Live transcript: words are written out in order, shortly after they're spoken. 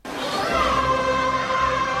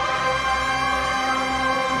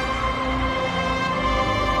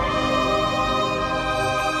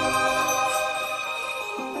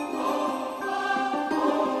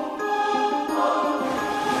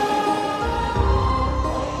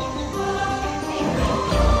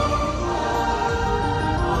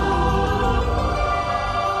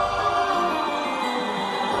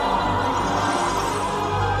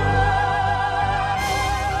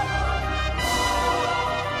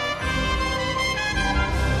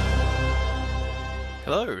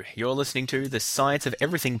Hello, you're listening to the Science of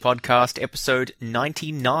Everything podcast, episode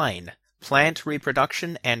 99, Plant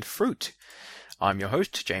Reproduction and Fruit. I'm your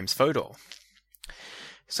host, James Fodor.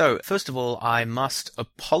 So, first of all, I must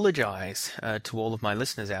apologize to all of my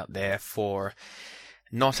listeners out there for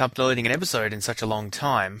not uploading an episode in such a long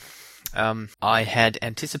time. I had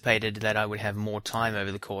anticipated that I would have more time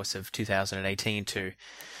over the course of 2018 to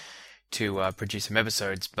produce some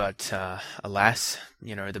episodes, but alas,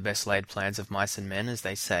 the best laid plans of mice and men, as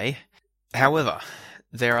they say. However,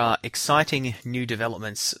 there are exciting new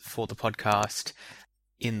developments for the podcast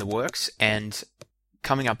in the works, and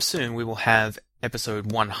coming up soon we will have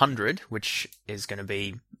episode 100, which is going to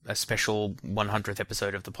be a special 100th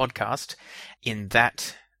episode of the podcast. In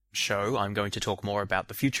that show, I'm going to talk more about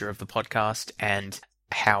the future of the podcast and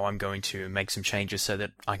how I'm going to make some changes so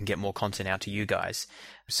that I can get more content out to you guys.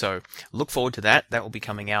 So look forward to that. That will be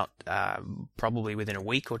coming out probably within a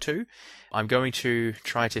week or two. I'm going to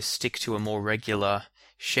try to stick to a more regular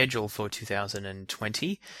schedule for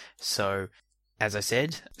 2020. So as I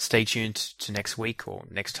said, stay tuned to next week or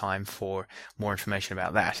next time for more information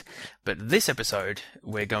about that. But this episode,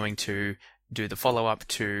 we're going to do the follow-up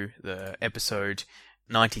to the episode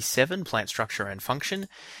 97, Plant Structure and Function,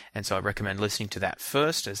 and so I recommend listening to that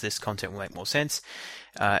first, as this content will make more sense.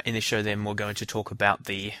 In this show then we're going to talk about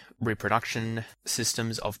the reproduction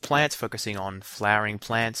systems of plants, focusing on flowering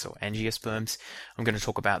plants or angiosperms. I'm going to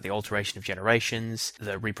talk about the alteration of generations,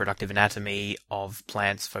 the reproductive anatomy of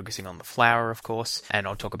plants, focusing on the flower, of course, and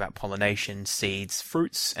I'll talk about pollination, seeds,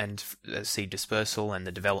 fruits, and seed dispersal and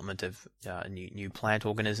the development of new plant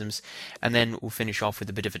organisms. And then we'll finish off with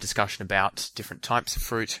a bit of a discussion about different types of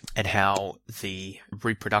fruit and how the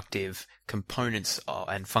reproductive components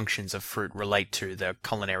and functions of fruit relate to the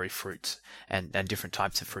culinary fruits and different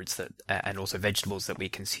types of fruits that and also vegetables that we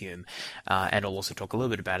consume. And I'll also talk a little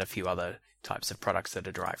bit about a few other types of products that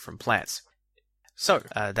are derived from plants. So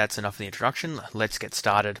that's enough of the introduction. Let's get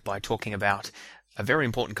started by talking about a very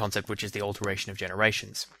important concept, which is the alteration of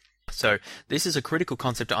generations. So this is a critical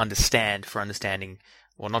concept to understand for understanding,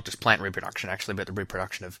 well, not just plant reproduction actually, but the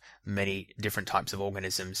reproduction of many different types of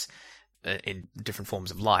organisms in different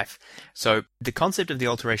forms of life. So the concept of the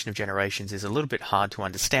alteration of generations is a little bit hard to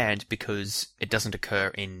understand because it doesn't occur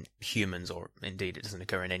in humans, or indeed it doesn't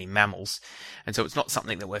occur in any mammals, and so it's not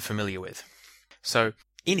something that we're familiar with. So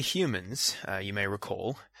in humans, you may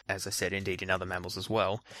recall, as I said, indeed in other mammals as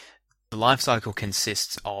well, the life cycle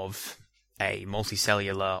consists of a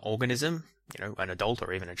multicellular organism, an adult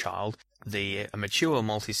or even a child. A mature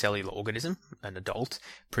multicellular organism, an adult,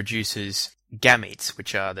 produces gametes,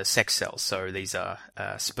 which are the sex cells. So these are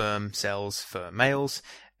sperm cells for males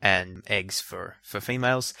and eggs for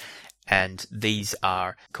females. And these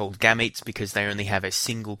are called gametes because they only have a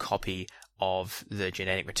single copy of the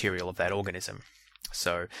genetic material of that organism.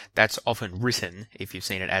 So that's often written, if you've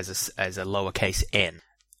seen it, as a lowercase n.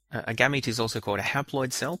 A gamete is also called a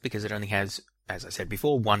haploid cell because it only has, as I said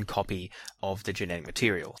before, one copy of the genetic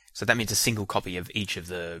material. So that means a single copy of each of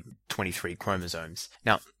the 23 chromosomes.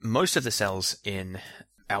 Now, most of the cells in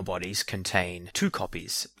our bodies contain two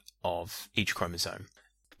copies of each chromosome.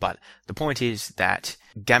 But the point is that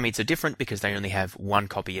gametes are different because they only have one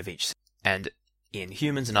copy of each. And in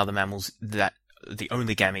humans and other mammals, that the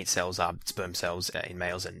only gamete cells are sperm cells in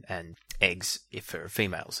males and eggs for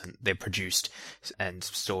females, and they're produced and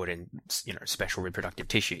stored in special reproductive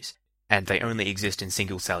tissues. And they only exist in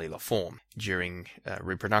single cellular form. During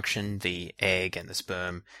reproduction, the egg and the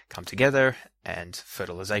sperm come together and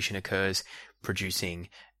fertilisation occurs, producing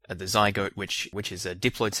the zygote, which is a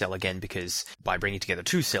diploid cell again, because by bringing together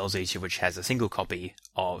two cells, each of which has a single copy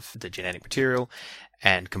of the genetic material,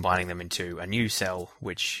 and combining them into a new cell,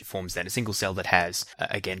 which forms then a single cell that has,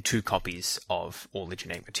 again, two copies of all the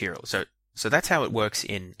genetic material. So that's how it works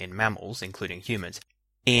in mammals, including humans.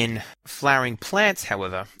 In flowering plants,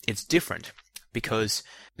 however, it's different because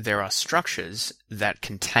there are structures that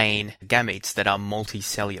contain gametes that are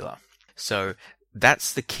multicellular. So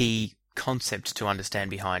that's the key concept to understand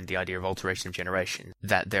behind the idea of alteration of generation,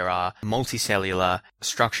 that there are multicellular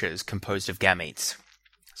structures composed of gametes.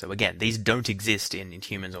 So again, these don't exist in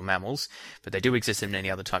humans or mammals, but they do exist in many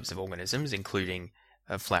other types of organisms, including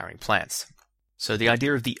flowering plants. So the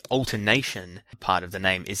idea of the alternation part of the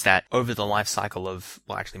name is that over the life cycle of,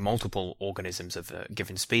 multiple organisms of a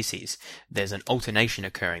given species, there's an alternation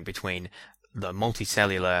occurring between the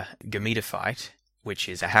multicellular gametophyte, which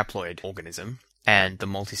is a haploid organism, and the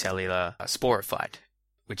multicellular sporophyte,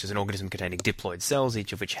 which is an organism containing diploid cells,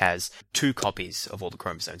 each of which has two copies of all the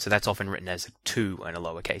chromosomes. So that's often written as 2 and a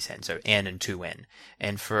lowercase n, so n and 2n.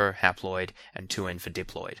 N for haploid and 2n for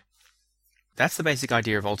diploid. That's the basic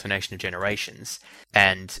idea of alternation of generations.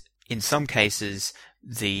 And in some cases,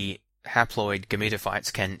 the haploid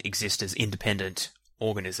gametophytes can exist as independent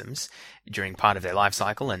organisms during part of their life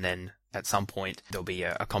cycle, and then at some point there'll be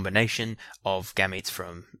a combination of gametes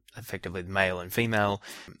from effectively the male and female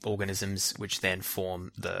organisms, which then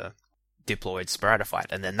form the diploid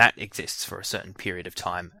sporadophyte, and then that exists for a certain period of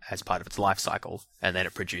time as part of its life cycle, and then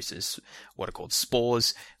it produces what are called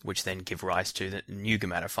spores, which then give rise to the new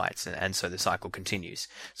gametophytes, and so the cycle continues.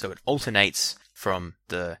 So it alternates from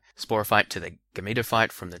the sporophyte to the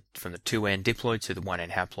gametophyte, from the 2N diploid to the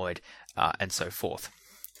 1N haploid, and so forth.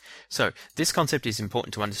 So this concept is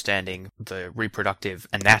important to understanding the reproductive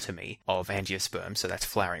anatomy of angiosperms, so that's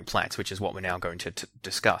flowering plants, which is what we're now going to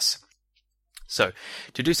discuss. So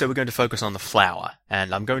to do so, we're going to focus on the flower,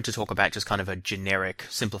 and I'm going to talk about just kind of a generic,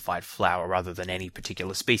 simplified flower rather than any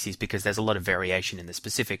particular species, because there's a lot of variation in the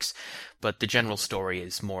specifics, but the general story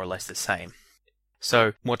is more or less the same.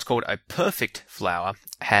 So what's called a perfect flower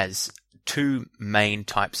has two main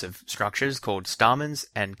types of structures called stamens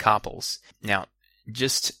and carpels. Now,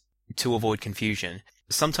 just to avoid confusion,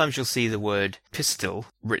 sometimes you'll see the word pistil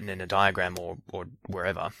written in a diagram or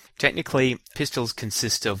wherever. Technically, pistils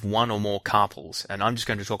consist of one or more carpels, and I'm just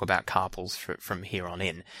going to talk about carpels from here on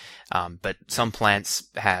in. But some plants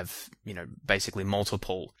have, basically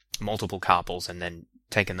multiple carpels, and then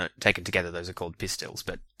taken together, those are called pistils.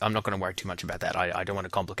 But I'm not going to worry too much about that. I don't want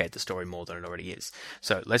to complicate the story more than it already is.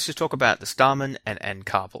 So let's just talk about the stamen and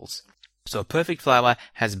carpels. So a perfect flower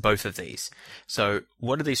has both of these. So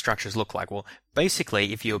what do these structures look like? Well,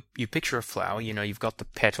 basically, if you picture a flower, you've got the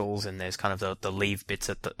petals, and there's kind of the leaf bits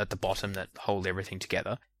at the bottom that hold everything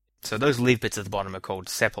together. So those leaf bits at the bottom are called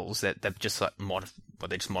sepals. They're just like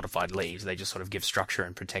they're just modified leaves. They just sort of give structure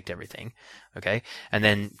and protect everything. Okay, and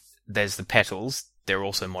then there's the petals. They're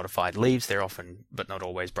also modified leaves. They're often, but not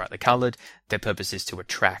always, brightly coloured. Their purpose is to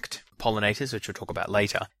attract pollinators, which we'll talk about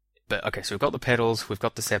later. But okay, so we've got the petals, we've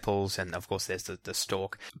got the sepals, and of course there's the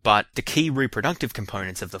stalk. But the key reproductive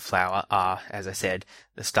components of the flower are, as I said,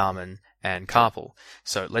 the stamen and carpel.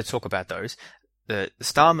 So let's talk about those. The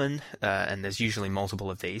stamen, and there's usually multiple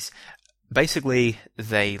of these, basically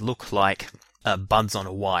they look like buds on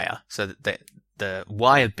a wire. So the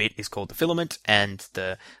wire bit is called the filament, and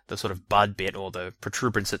the sort of bud bit, or the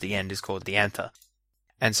protuberance at the end, is called the anther.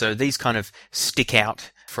 And so these kind of stick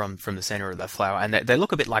out from the center of the flower, and they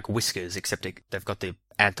look a bit like whiskers, except they've got the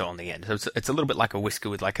anther on the end. So it's a little bit like a whisker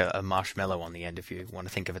with like a marshmallow on the end, if you want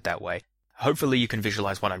to think of it that way. Hopefully you can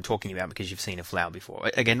visualize what I'm talking about because you've seen a flower before.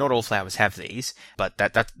 Again, not all flowers have these, but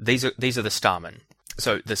these are the stamen.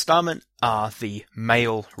 So the stamen are the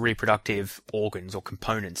male reproductive organs or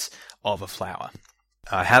components of a flower.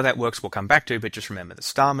 How that works we'll come back to, but just remember the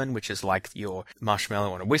stamen, which is like your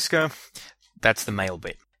marshmallow on a whisker. That's the male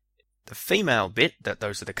bit. The female bit,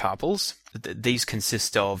 those are the carpels. These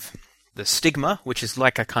consist of the stigma, which is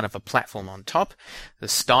like a kind of a platform on top, the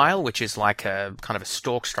style, which is like a kind of a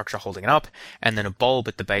stalk structure holding it up, and then a bulb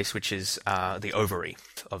at the base, which is the ovary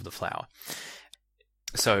of the flower.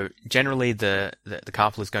 So generally the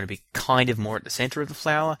carpel is going to be kind of more at the center of the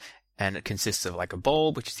flower, and it consists of like a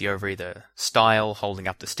bulb, which is the ovary, the style holding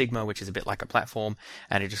up the stigma, which is a bit like a platform,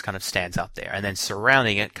 and it just kind of stands up there. And then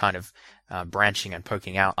surrounding it, kind of branching and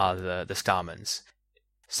poking out, are the stamens.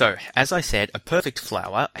 So, as I said, a perfect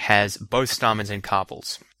flower has both stamens and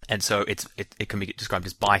carpels, and so it can be described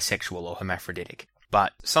as bisexual or hermaphroditic.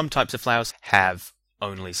 But some types of flowers have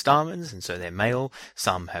only stamens, and so they're male.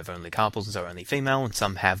 Some have only carpels, and so only female, and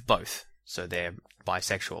some have both, so they're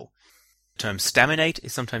bisexual. The term staminate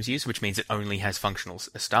is sometimes used, which means it only has functional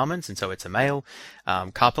stamens, and so it's a male.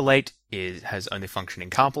 Carpellate has only functioning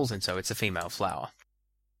carpels, and so it's a female flower.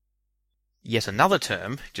 Yet another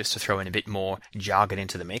term, just to throw in a bit more jargon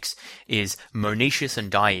into the mix, is monoecious and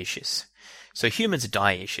dioecious. So humans are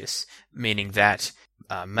dioecious, meaning that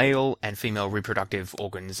male and female reproductive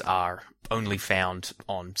organs are only found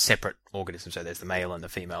on separate organisms. So there's the male and the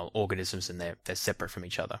female organisms, and they're separate from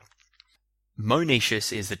each other.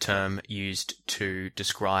 Monoecious is the term used to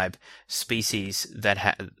describe species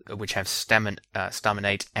which have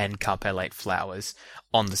staminate and carpellate flowers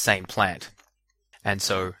on the same plant. And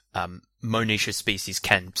so monoecious species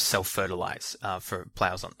can self-fertilize for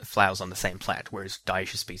flowers on the same plant, whereas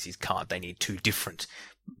dioecious species can't. They need two different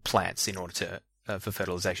plants in order for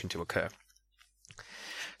fertilization to occur.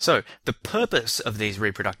 So the purpose of these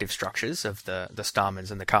reproductive structures of the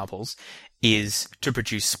stamens and the carpels is to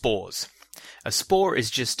produce spores. A spore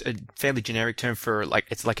is just a fairly generic term for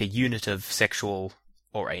it's like a unit of sexual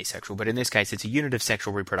or asexual, but in this case it's a unit of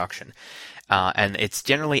sexual reproduction, and it's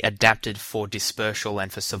generally adapted for dispersal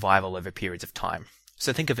and for survival over periods of time.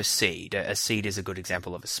 So think of a seed. A seed is a good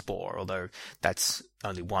example of a spore, although that's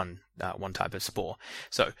only one type of spore.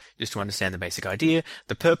 So just to understand the basic idea,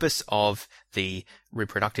 the purpose of the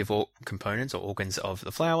reproductive components or organs of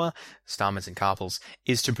the flower, stamens and carpels,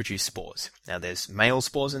 is to produce spores. Now there's male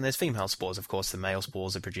spores and there's female spores. Of course, the male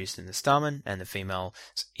spores are produced in the stamen and the females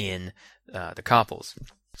in the carpels.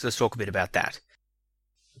 So let's talk a bit about that.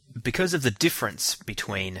 Because of the difference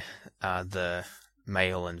between the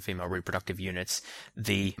male and female reproductive units,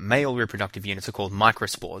 the male reproductive units are called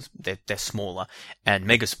microspores. They're smaller, and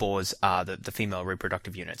megaspores are the female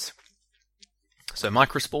reproductive units. So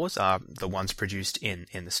microspores are the ones produced in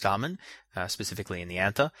the stamen, specifically in the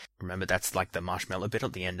anther. Remember, that's like the marshmallow bit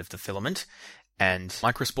at the end of the filament. And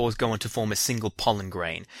microspores go on to form a single pollen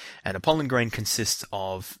grain. And a pollen grain consists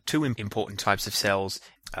of two important types of cells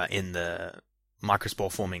in the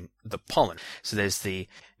microspore forming the pollen. So there's the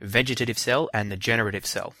vegetative cell and the generative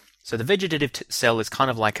cell. So the vegetative cell is kind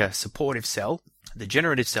of like a supportive cell. The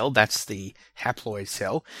generative cell, that's the haploid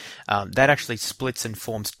cell, that actually splits and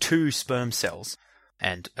forms two sperm cells.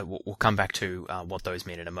 And we'll come back to what those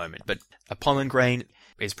mean in a moment. But a pollen grain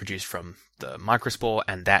is produced from the microspore,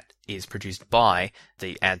 and that is produced by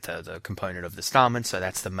the anther, the component of the stamen, so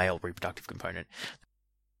that's the male reproductive component.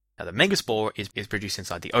 Now, the megaspore is produced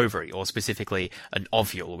inside the ovary, or specifically an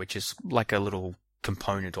ovule, which is like a little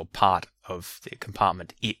component or part of the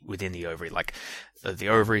compartment within the ovary. Like the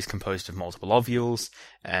ovary is composed of multiple ovules,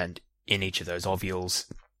 and in each of those ovules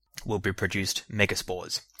will be produced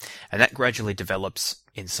megaspores. And that gradually develops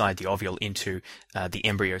inside the ovule into the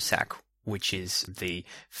embryo sac, which is the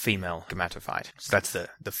female gametophyte. So that's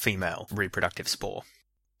the female reproductive spore.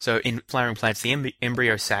 So in flowering plants, the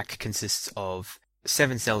embryo sac consists of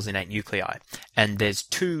 7 cells in 8 nuclei. And there's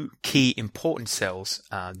 2 key important cells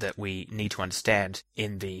that we need to understand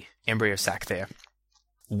in the embryo sac there.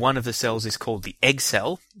 One of the cells is called the egg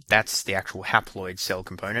cell. That's the actual haploid cell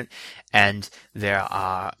component. And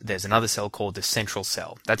there's another cell called the central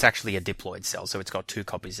cell. That's actually a diploid cell, so it's got 2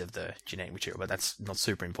 copies of the genetic material, but that's not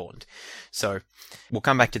super important. So we'll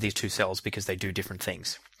come back to these 2 cells because they do different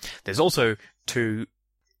things. There's also 2...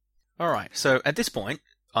 Alright, so at this point,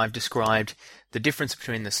 I've described the difference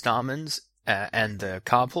between the stamens and the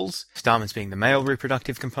carpels. Stamens being the male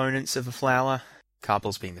reproductive components of a flower,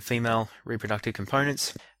 carpels being the female reproductive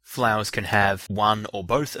components. Flowers can have one or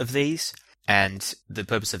both of these, and the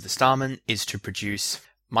purpose of the stamen is to produce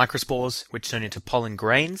microspores, which turn into pollen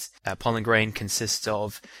grains. A pollen grain consists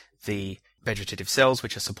of the vegetative cells,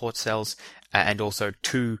 which are support cells, and also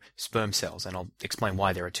 2 sperm cells, and I'll explain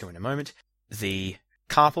why there are 2 in a moment. The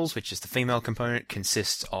carpels, which is the female component,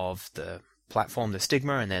 consists of the platform, the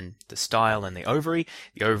stigma, and then the style and the ovary.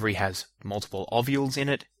 The ovary has multiple ovules in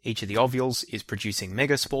it. Each of the ovules is producing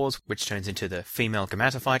megaspores, which turns into the female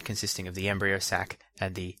gametophyte, consisting of the embryo sac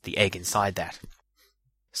and the egg inside that.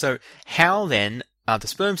 So how then are the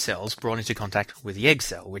sperm cells brought into contact with the egg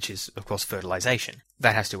cell, which is, of course, fertilization?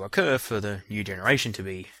 That has to occur for the new generation to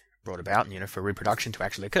be brought about, and, for reproduction to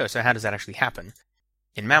actually occur. So how does that actually happen?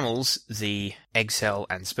 In mammals, the egg cell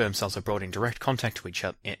and sperm cells are brought in direct contact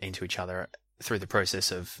into each other through the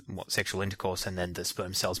process of sexual intercourse, and then the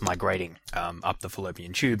sperm cells migrating up the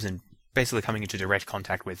fallopian tubes and basically coming into direct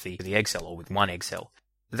contact with the egg cell, or with one egg cell.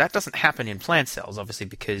 That doesn't happen in plant cells, obviously,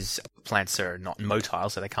 because plants are not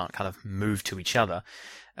motile, so they can't kind of move to each other.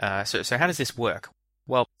 So how does this work?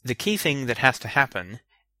 Well, the key thing that has to happen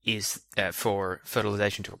is for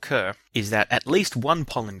fertilization to occur is that at least one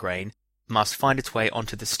pollen grain must find its way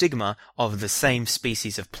onto the stigma of the same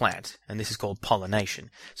species of plant, and this is called pollination.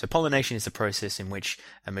 So pollination is the process in which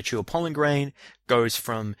a mature pollen grain goes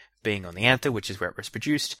from being on the anther, which is where it was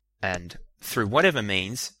produced, and through whatever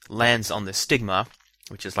means lands on the stigma,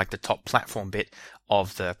 which is like the top platform bit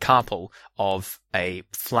of the carpel of a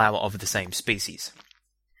flower of the same species.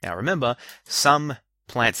 Now remember, some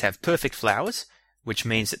plants have perfect flowers, which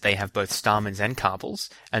means that they have both stamens and carpels,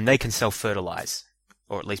 and they can self-fertilize.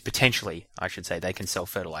 Or at least potentially, I should say, they can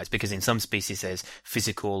self-fertilize, because in some species there's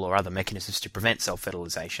physical or other mechanisms to prevent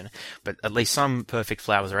self-fertilization, but at least some perfect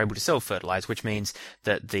flowers are able to self-fertilize, which means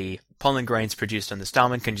that the pollen grains produced on the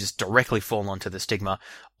stamen can just directly fall onto the stigma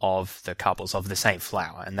of the carpels of the same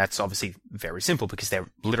flower, and that's obviously very simple because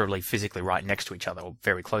they're literally physically right next to each other, or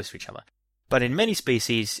very close to each other. But in many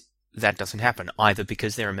species, that doesn't happen, either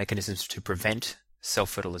because there are mechanisms to prevent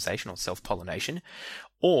self-fertilization or self-pollination,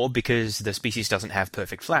 or because the species doesn't have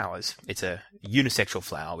perfect flowers. It's a unisexual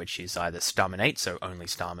flower, which is either stamenate, so only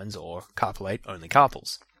stamens, or carpellate, only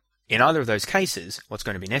carpels. In either of those cases, what's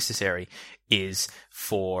going to be necessary is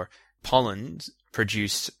for pollen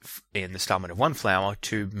produced in the stamen of one flower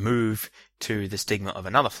to move to the stigma of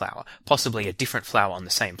another flower, possibly a different flower on the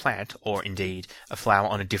same plant, or indeed a flower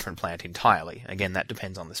on a different plant entirely. Again, that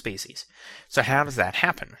depends on the species. So how does that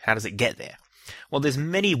happen? How does it get there? Well, there's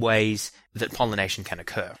many ways that pollination can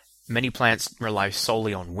occur. Many plants rely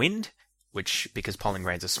solely on wind, which, because pollen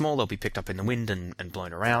grains are small, they'll be picked up in the wind and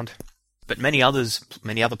blown around. But many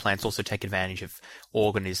other plants also take advantage of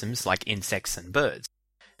organisms like insects and birds.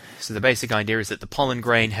 So the basic idea is that the pollen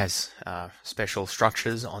grain has special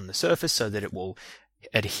structures on the surface so that it will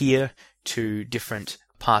adhere to different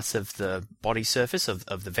parts of the body surface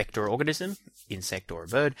of the vector organism, insect or a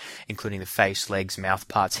bird, including the face, legs, mouth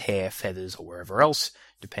parts, hair, feathers, or wherever else,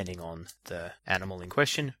 depending on the animal in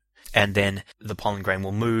question. And then the pollen grain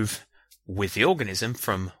will move with the organism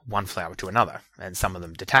from one flower to another, and some of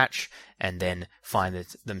them detach and then find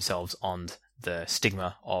themselves on the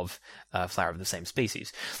stigma of a flower of the same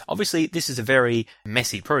species. Obviously, this is a very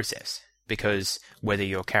messy process, because whether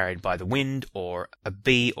you're carried by the wind or a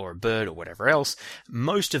bee or a bird or whatever else,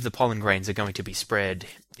 most of the pollen grains are going to be spread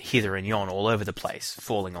hither and yon all over the place,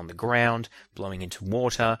 falling on the ground, blowing into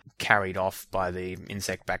water, carried off by the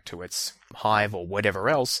insect back to its hive or whatever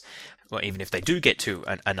else. Or even if they do get to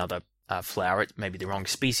another flower, it may be the wrong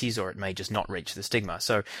species, or it may just not reach the stigma.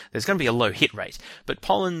 So there's going to be a low hit rate. But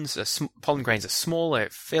pollen grains are small, they're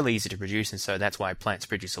fairly easy to produce, and so that's why plants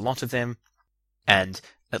produce a lot of them. And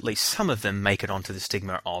at least some of them make it onto the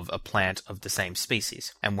stigma of a plant of the same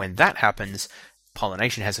species. And when that happens,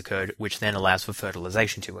 pollination has occurred, which then allows for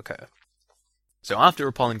fertilization to occur. So after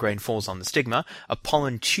a pollen grain falls on the stigma, a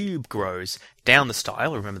pollen tube grows down the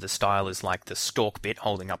style. Remember, the style is like the stalk bit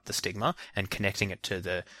holding up the stigma and connecting it to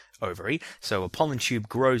the ovary. So a pollen tube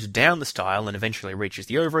grows down the style and eventually reaches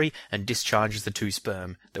the ovary and discharges the two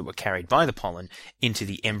sperm that were carried by the pollen into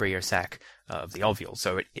the embryo sac of the ovule.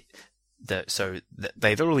 So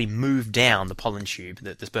they literally move down the pollen tube,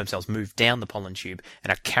 the sperm cells move down the pollen tube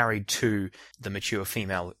and are carried to the mature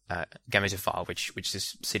female gametophile, which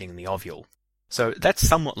is sitting in the ovule. So that's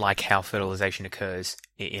somewhat like how fertilization occurs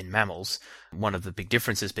in mammals. One of the big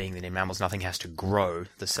differences being that in mammals nothing has to grow,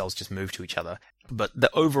 the cells just move to each other. But the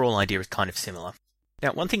overall idea is kind of similar.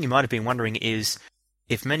 Now, one thing you might have been wondering is,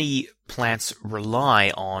 if many plants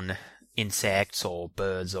rely on insects or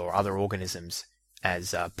birds or other organisms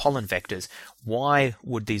as pollen vectors, why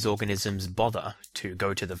would these organisms bother to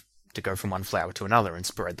go from one flower to another and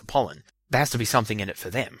spread the pollen? There has to be something in it for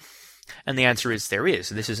them. And the answer is there is.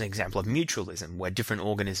 This is an example of mutualism, where different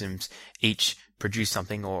organisms each produce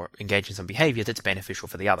something or engage in some behavior that's beneficial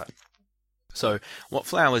for the other. So what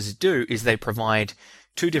flowers do is they provide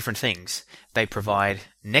two different things. They provide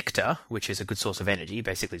nectar, which is a good source of energy.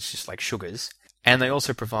 Basically, it's just like sugars. And they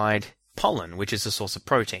also provide pollen, which is a source of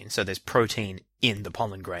protein. So there's protein in the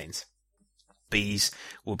pollen grains. Bees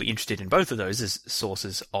will be interested in both of those as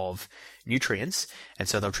sources of nutrients, and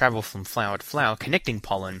so they'll travel from flower to flower, connecting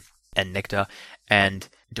pollen and nectar and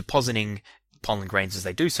depositing pollen grains as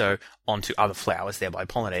they do so onto other flowers, thereby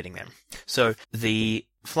pollinating them. So the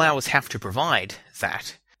flowers have to provide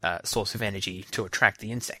that source of energy to attract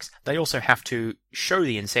the insects. They also have to show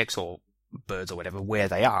the insects or birds or whatever where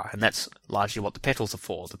they are, and that's largely what the petals are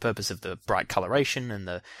for. The purpose of the bright coloration and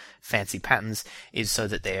the fancy patterns is so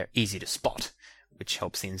that they're easy to spot, which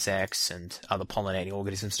helps the insects and other pollinating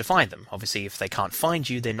organisms to find them. Obviously, if they can't find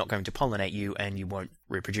you, they're not going to pollinate you, and you won't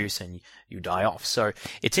reproduce and you die off. So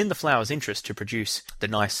it's in the flower's interest to produce the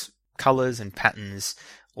nice colors and patterns,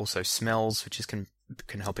 also smells, which can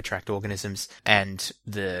help attract organisms, and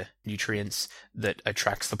the nutrients that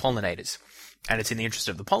attracts the pollinators. And it's in the interest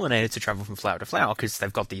of the pollinator to travel from flower to flower because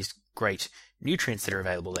they've got these great nutrients that are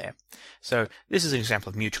available there. So this is an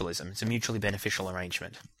example of mutualism. It's a mutually beneficial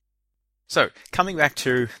arrangement. So, coming back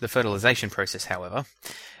to the fertilization process, however,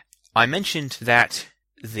 I mentioned that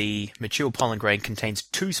the mature pollen grain contains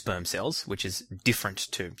two sperm cells, which is different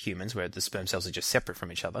to humans, where the sperm cells are just separate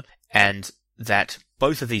from each other, and that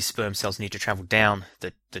both of these sperm cells need to travel down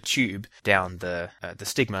the tube, down the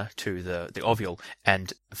stigma to the ovule,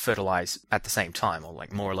 and fertilize at the same time, or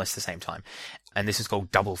like more or less the same time. And this is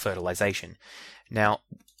called double fertilization. Now,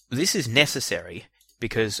 this is necessary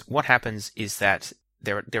because what happens is that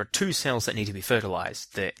there are two cells that need to be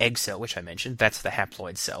fertilized. The egg cell, which I mentioned, that's the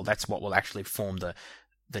haploid cell. That's what will actually form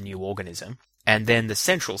the new organism. And then the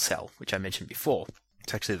central cell, which I mentioned before.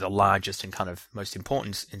 It's actually the largest and kind of most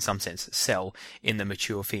important, in some sense, cell in the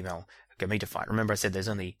mature female gametophyte. Remember I said there's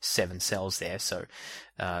only 7 cells there, so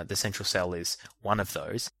the central cell is one of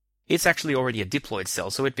those. It's actually already a diploid cell,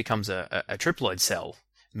 so it becomes a triploid cell,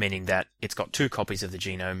 meaning that it's got 2 copies of the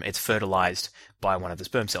genome, it's fertilized by one of the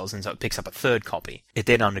sperm cells, and so it picks up a 3rd copy. It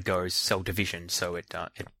then undergoes cell division, so it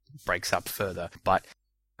breaks up further. But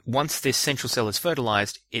once this central cell is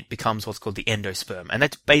fertilized, it becomes what's called the endosperm. And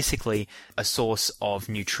that's basically a source of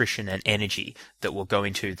nutrition and energy that will go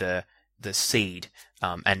into the seed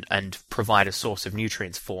and provide a source of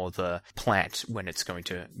nutrients for the plant when it's going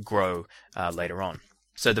to grow later on.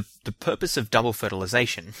 So the purpose of double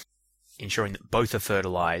fertilization, ensuring that both are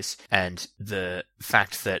fertilized, and the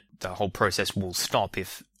fact that the whole process will stop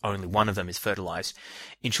if only one of them is fertilized,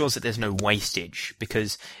 ensures that there's no wastage.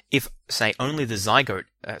 Because if, say, only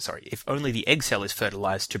if only the egg cell is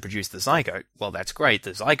fertilized to produce the zygote, well, that's great,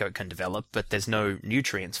 the zygote can develop, but there's no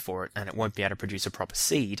nutrients for it, and it won't be able to produce a proper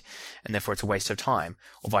seed, and therefore it's a waste of time.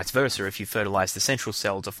 Or vice versa, if you fertilize the central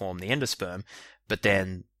cell to form the endosperm, but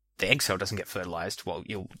then the egg cell doesn't get fertilized, well,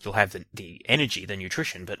 you'll have the energy, the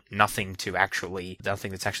nutrition, but nothing that's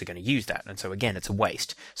actually going to use that. And so again, it's a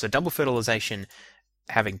waste. So double fertilization,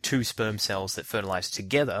 having two sperm cells that fertilize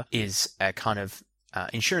together, is a kind of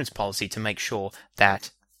insurance policy to make sure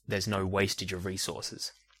that there's no wastage of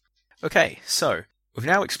resources. Okay, so we've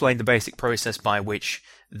now explained the basic process by which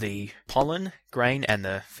the pollen grain and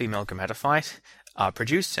the female gametophyte are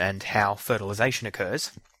produced and how fertilization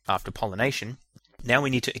occurs after pollination. Now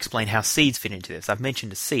we need to explain how seeds fit into this. I've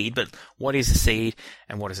mentioned a seed, but what is a seed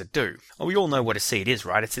and what does it do? Well, we all know what a seed is,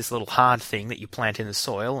 right? It's this little hard thing that you plant in the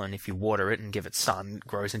soil, and if you water it and give it sun, it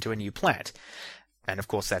grows into a new plant. And of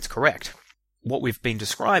course that's correct. What we've been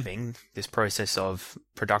describing, this process of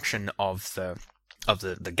production of the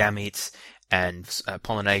gametes and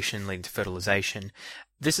pollination leading to fertilization,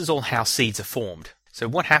 this is all how seeds are formed. So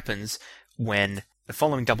what happens when,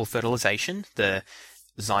 following double fertilization, the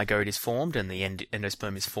zygote is formed and the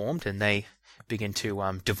endosperm is formed, and they begin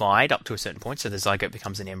to divide up to a certain point. So the zygote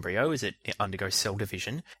becomes an embryo as it undergoes cell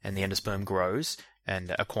division, and the endosperm grows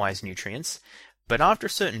and acquires nutrients. But after a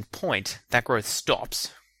certain point, that growth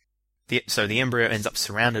stops. So the embryo ends up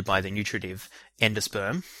surrounded by the nutritive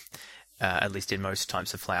endosperm, at least in most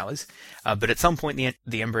types of flowers. But at some point,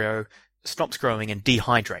 the embryo stops growing and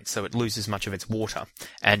dehydrates, so it loses much of its water,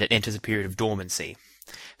 and it enters a period of dormancy.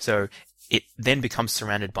 So it then becomes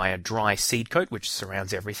surrounded by a dry seed coat, which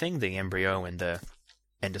surrounds everything, the embryo and the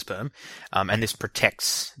endosperm, and this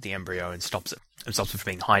protects the embryo and stops it from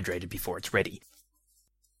being hydrated before it's ready.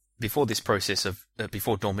 Before this process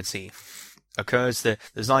before dormancy occurs, the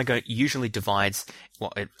zygote usually divides.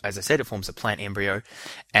 Well, as I said, it forms a plant embryo,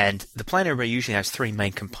 and the plant embryo usually has three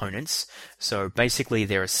main components. So basically,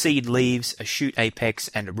 there are seed leaves, a shoot apex,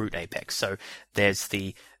 and a root apex. So there's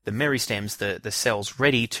the meristems, the cells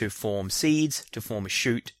ready to form seeds, to form a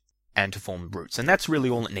shoot, and to form roots. And that's really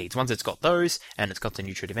all it needs. Once it's got those, and it's got the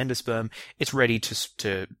nutritive endosperm, it's ready to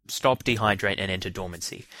stop, dehydrate, and enter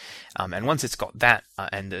dormancy. And once it's got that,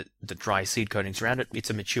 and the dry seed coatings around it, it's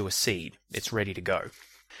a mature seed. It's ready to go.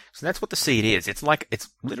 So that's what the seed is. It's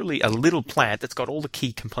literally a little plant that's got all the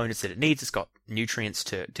key components that it needs. It's got nutrients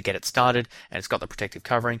to get it started, and it's got the protective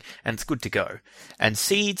covering, and it's good to go. And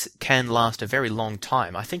seeds can last a very long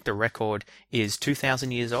time. I think the record is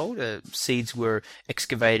 2,000 years old. Seeds were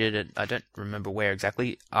excavated at, I don't remember where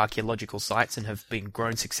exactly, archaeological sites, and have been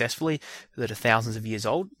grown successfully that are thousands of years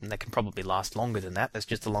old, and they can probably last longer than that. That's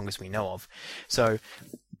just the longest we know of. So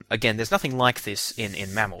again, there's nothing like this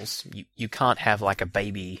in mammals. You can't have like a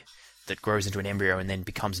baby that grows into an embryo and then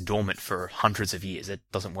becomes dormant for hundreds of years. It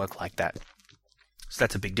doesn't work like that. So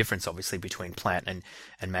that's a big difference, obviously, between plant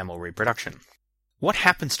and mammal reproduction. What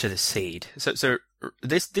happens to the seed? So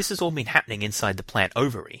this has all been happening inside the plant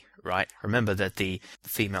ovary, right? Remember that the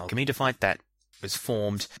female gametophyte that was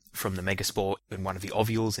formed from the megaspore in one of the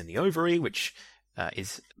ovules in the ovary, which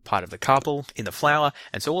is part of the carpel in the flower,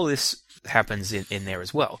 and so all this happens in there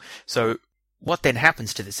as well. So what then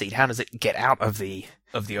happens to the seed? How does it get out of the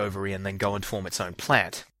ovary and then go and form its own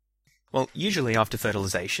plant? Well, usually after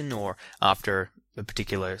fertilization or after a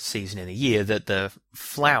particular season in the year, that the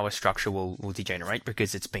flower structure will degenerate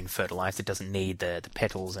because it's been fertilized. It doesn't need the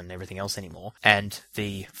petals and everything else anymore. And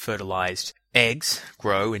the fertilized eggs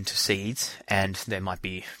grow into seeds, and there might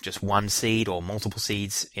be just one seed or multiple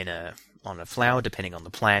seeds on a flower, depending on the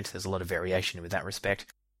plant. There's a lot of variation with that respect.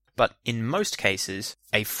 But in most cases,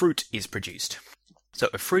 a fruit is produced. So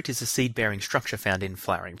a fruit is a seed-bearing structure found in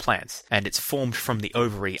flowering plants, and it's formed from the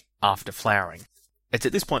ovary after flowering. It's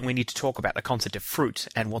at this point we need to talk about the concept of fruit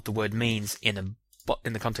and what the word means in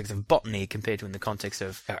the context of botany compared to in the context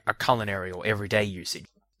of a culinary or everyday usage.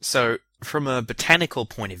 So from a botanical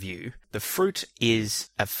point of view, the fruit is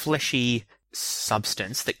a fleshy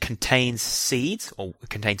substance that contains seeds, or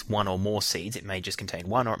contains one or more seeds. It may just contain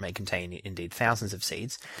one, or it may contain indeed thousands of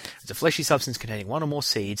seeds. It's a fleshy substance containing one or more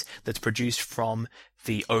seeds that's produced from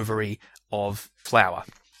the ovary of flower.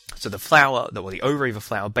 So the flower, or the ovary of a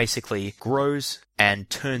flower, basically grows and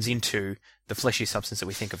turns into the fleshy substance that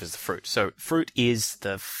we think of as the fruit. So fruit is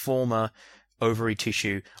the former ovary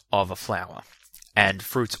tissue of a flower. And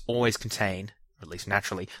fruits always contain, or at least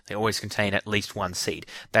naturally, they always contain at least one seed.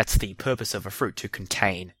 That's the purpose of a fruit, to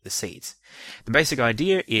contain the seeds. The basic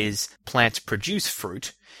idea is plants produce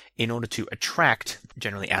fruit in order to attract,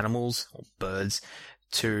 generally animals or birds,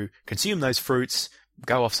 to consume those fruits,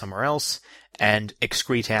 go off somewhere else, and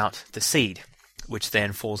excrete out the seed, which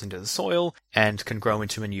then falls into the soil and can grow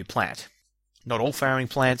into a new plant. Not all flowering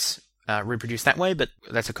plants reproduce that way, but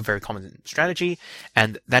that's a very common strategy,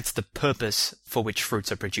 and that's the purpose for which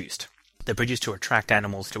fruits are produced. They're produced to attract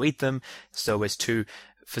animals to eat them, so as to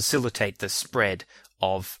facilitate the spread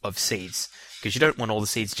of seeds. Because you don't want all the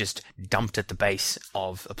seeds just dumped at the base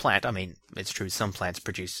of a plant. I mean, it's true some plants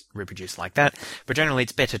reproduce like that, but generally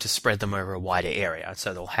it's better to spread them over a wider area,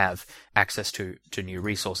 so they'll have access to new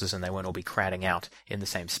resources and they won't all be crowding out in the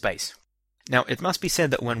same space. Now, it must be said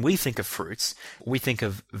that when we think of fruits, we think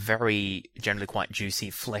of very, generally quite juicy,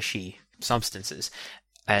 fleshy substances.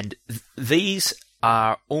 And these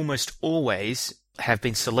are almost always have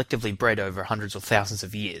been selectively bred over hundreds or thousands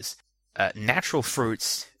of years. Natural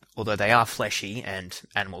fruits, although they are fleshy and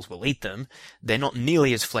animals will eat them, they're not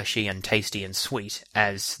nearly as fleshy and tasty and sweet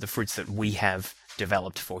as the fruits that we have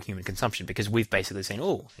developed for human consumption, because we've basically seen,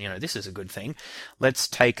 this is a good thing. Let's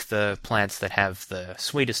take the plants that have the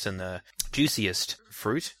sweetest and the juiciest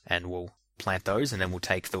fruit, and we'll plant those, and then we'll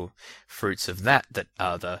take the fruits of that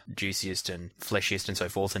are the juiciest and fleshiest and so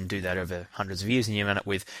forth, and do that over hundreds of years, and you end up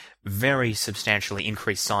with very substantially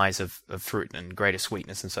increased size of fruit and greater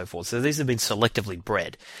sweetness and so forth. So these have been selectively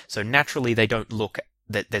bred. So naturally they don't look,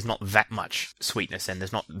 that there's not that much sweetness and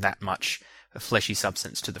there's not that much fleshy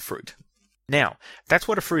substance to the fruit. Now, that's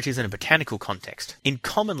what a fruit is in a botanical context. In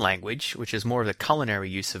common language, which is more of the culinary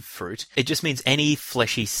use of fruit, it just means any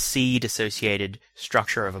fleshy seed-associated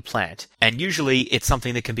structure of a plant. And usually it's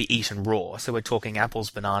something that can be eaten raw. So we're talking apples,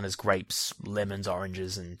 bananas, grapes, lemons,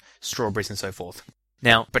 oranges, and strawberries and so forth.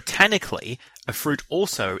 Now, botanically, a fruit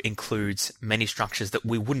also includes many structures that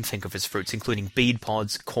we wouldn't think of as fruits, including bead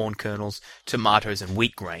pods, corn kernels, tomatoes, and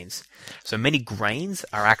wheat grains. So many grains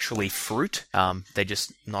are actually fruit. They're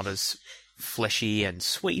just not as fleshy and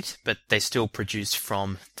sweet, but they're still produced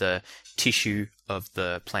from the tissue of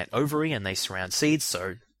the plant ovary, and they surround seeds,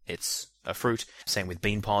 so it's a fruit. Same with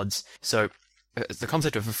bean pods. So the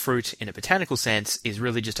concept of a fruit in a botanical sense is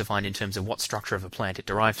really just defined in terms of what structure of a plant it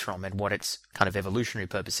derives from and what its kind of evolutionary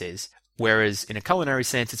purpose is. Whereas in a culinary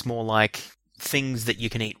sense, it's more like things that you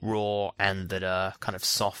can eat raw and that are kind of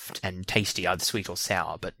soft and tasty, either sweet or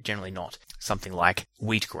sour, but generally not something like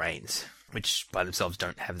wheat grains, which by themselves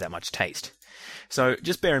don't have that much taste. So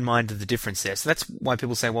just bear in mind the difference there. So that's why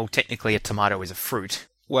people say, well, technically a tomato is a fruit.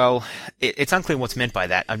 Well, it's unclear what's meant by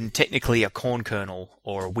that. I mean, technically a corn kernel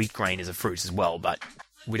or a wheat grain is a fruit as well, but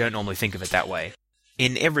we don't normally think of it that way.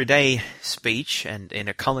 In everyday speech and in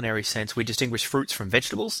a culinary sense, we distinguish fruits from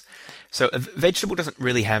vegetables. So a vegetable doesn't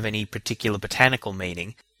really have any particular botanical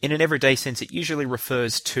meaning. In an everyday sense, it usually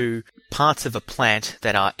refers to parts of a plant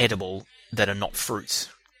that are edible that are not fruits.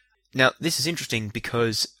 Now, this is interesting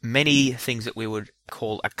because many things that we would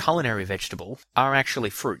call a culinary vegetable are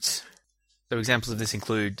actually fruits. So examples of this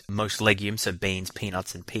include most legumes, so beans,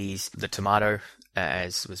 peanuts, and peas, the tomato,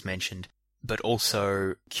 as was mentioned, but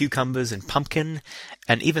also cucumbers and pumpkin,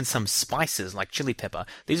 and even some spices like chili pepper.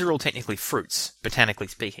 These are all technically fruits, botanically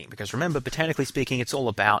speaking, because remember, botanically speaking, it's all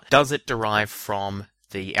about, does it derive from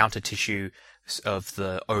the outer tissue of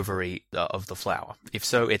the ovary of the flower? If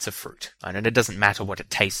so, it's a fruit. And it doesn't matter what it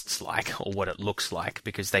tastes like or what it looks like,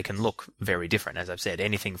 because they can look very different. As I've said,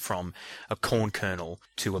 anything from a corn kernel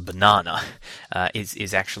to a banana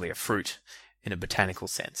is actually a fruit in a botanical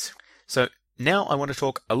sense. So now I want to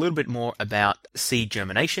talk a little bit more about seed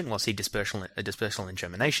germination, seed dispersal and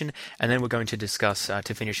germination, and then we're going to discuss,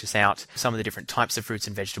 to finish this out, some of the different types of fruits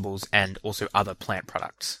and vegetables and also other plant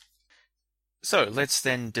products. So let's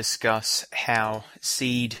then discuss how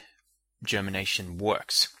seed germination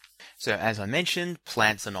works. So as I mentioned,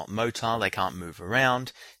 plants are not motile, they can't move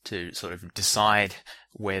around to sort of decide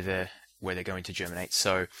where they're going to germinate.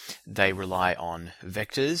 So they rely on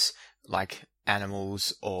vectors like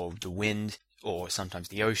animals or the wind or sometimes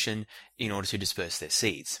the ocean in order to disperse their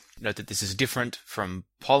seeds. Note that this is different from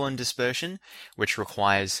pollen dispersion, which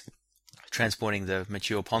requires transporting the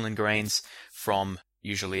mature pollen grains from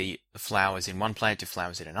usually flowers in one plant to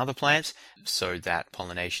flowers in another plant, so that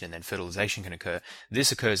pollination and then fertilisation can occur.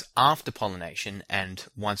 This occurs after pollination and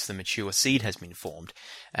once the mature seed has been formed.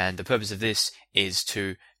 And the purpose of this is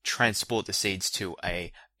to transport the seeds to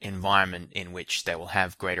a environment in which they will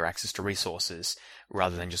have greater access to resources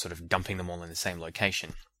rather than just sort of dumping them all in the same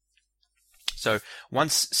location. So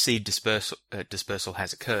once seed dispersal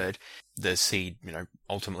has occurred, the seed,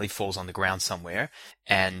 ultimately falls on the ground somewhere,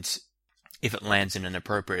 and if it lands in an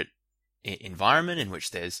appropriate environment in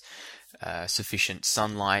which there's sufficient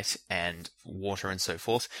sunlight and water and so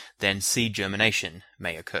forth, then seed germination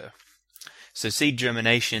may occur. So seed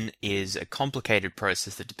germination is a complicated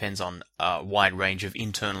process that depends on a wide range of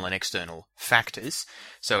internal and external factors.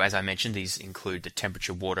 So as I mentioned, these include the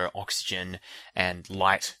temperature, water, oxygen, and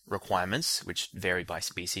light requirements, which vary by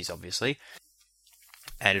species, obviously.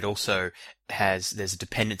 And it also there's a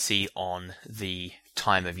dependency on the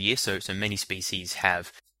time of year. So many species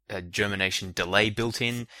have a germination delay built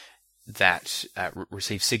in that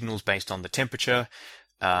receive signals based on the temperature.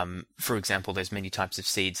 For example, there's many types of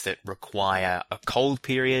seeds that require a cold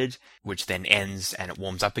period, which then ends and it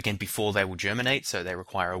warms up again before they will germinate, so they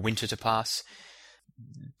require a winter to pass.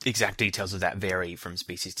 Exact details of that vary from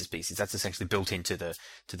species to species. That's essentially built into the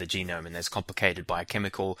genome, and there's complicated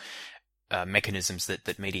biochemical mechanisms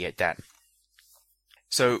that mediate that.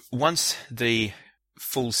 So once the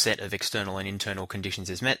full set of external and internal conditions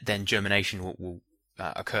is met, then germination will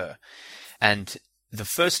occur. And the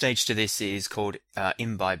first stage to this is called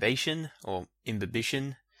imbibition,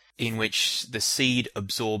 in which the seed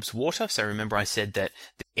absorbs water. So remember I said that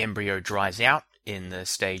the embryo dries out in the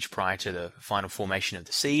stage prior to the final formation of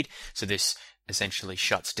the seed. So this essentially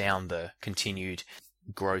shuts down the continued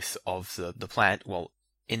growth of the plant. Well,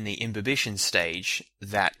 in the imbibition stage,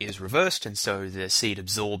 that is reversed, and so the seed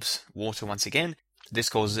absorbs water once again. This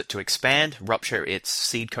causes it to expand, rupture its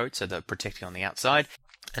seed coat, so the protecting on the outside,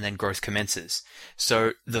 and then growth commences.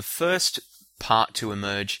 So the first part to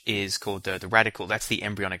emerge is called the radicle. That's the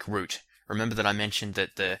embryonic root. Remember that I mentioned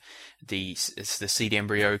that the seed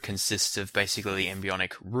embryo consists of basically the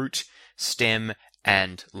embryonic root, stem,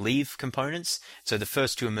 and leaf components. So the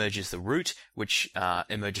first to emerge is the root, which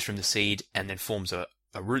emerges from the seed and then forms a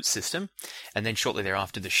root system, and then shortly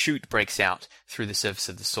thereafter the shoot breaks out through the surface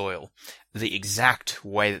of the soil. The exact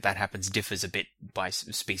way that happens differs a bit by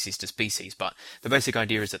species to species, but the basic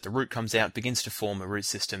idea is that the root comes out, begins to form a root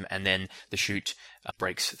system, and then the shoot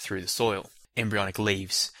breaks through the soil. Embryonic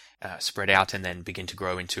leaves spread out and then begin to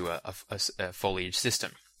grow into a foliage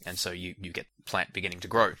system, and so you get plant beginning to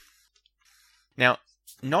grow. Now,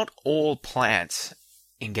 not all plants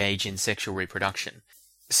engage in sexual reproduction.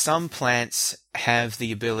 Some plants have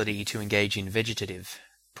the ability to engage in vegetative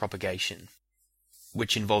propagation,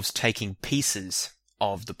 which involves taking pieces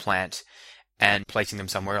of the plant and placing them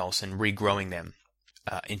somewhere else and regrowing them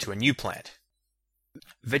into a new plant.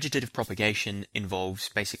 Vegetative propagation involves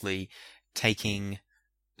basically taking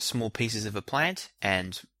small pieces of a plant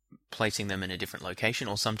and placing them in a different location,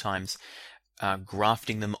 or sometimes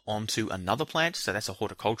grafting them onto another plant. So that's a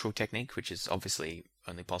horticultural technique, which is obviously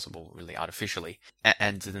only possible really artificially,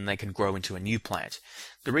 and then they can grow into a new plant.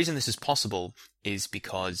 The reason this is possible is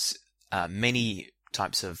because many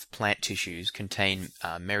types of plant tissues contain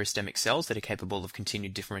meristemic cells that are capable of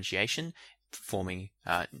continued differentiation, forming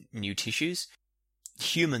new tissues.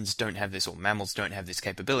 Humans don't have this, or mammals don't have this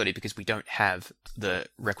capability, because we don't have the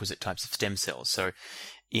requisite types of stem cells. So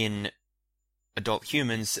in adult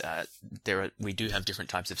humans, we do have different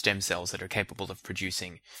types of stem cells that are capable of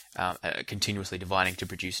producing, continuously dividing to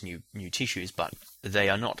produce new tissues, but they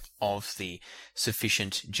are not of the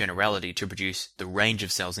sufficient generality to produce the range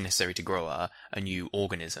of cells necessary to grow a new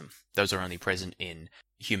organism. Those are only present in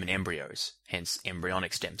human embryos, hence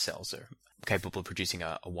embryonic stem cells are capable of producing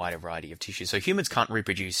a wider variety of tissues. So humans can't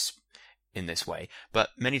reproduce in this way, but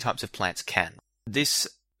many types of plants can. This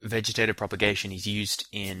vegetative propagation is used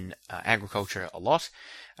in agriculture a lot.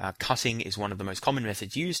 Cutting is one of the most common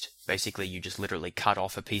methods used. Basically, you just literally cut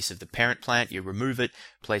off a piece of the parent plant, you remove it,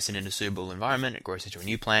 place it in a suitable environment, it grows into a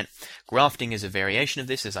new plant. Grafting is a variation of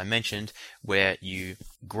this, as I mentioned, where you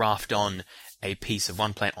graft on a piece of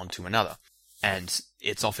one plant onto another. And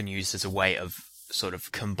it's often used as a way of sort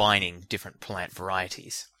of combining different plant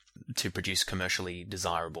varieties to produce commercially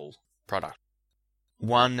desirable product.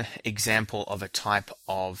 One example of a type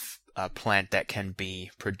of plant that can be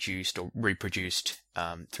produced or reproduced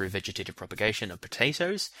through vegetative propagation are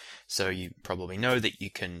potatoes. So you probably know that you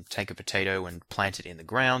can take a potato and plant it in the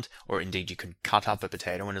ground, or indeed you can cut up a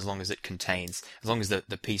potato, and as long as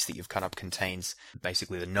the piece that you've cut up contains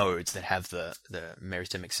basically the nodes that have the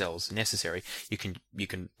meristemic cells necessary, you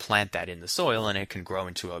can plant that in the soil and it can grow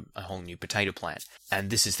into a whole new potato plant. And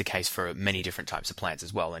this is the case for many different types of plants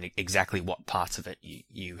as well, and exactly what parts of it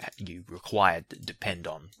you require depend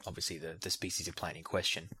on obviously the species of plant in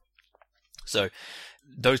question. So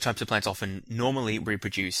those types of plants often normally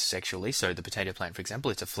reproduce sexually. So the potato plant, for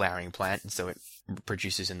example, it's a flowering plant, and so it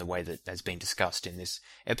produces in the way that has been discussed in this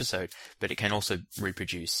episode, but it can also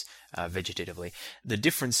reproduce vegetatively. The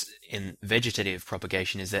difference in vegetative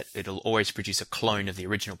propagation is that it'll always produce a clone of the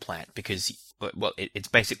original plant because, well, it's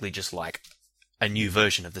basically just like a new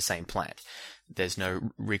version of the same plant. There's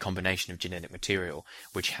no recombination of genetic material,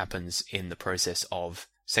 which happens in the process of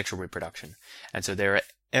sexual reproduction. And so there are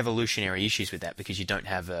evolutionary issues with that because you don't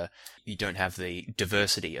have the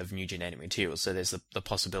diversity of new genetic materials. So there's the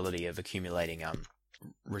possibility of accumulating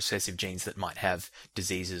recessive genes that might have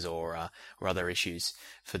diseases or other issues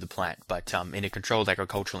for the plant. But in a controlled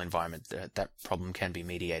agricultural environment, that problem can be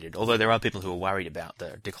mediated. Although there are people who are worried about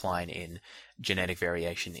the decline in genetic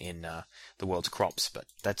variation in the world's crops, but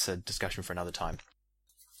that's a discussion for another time.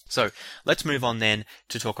 So let's move on then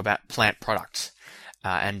to talk about plant products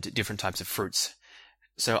and different types of fruits.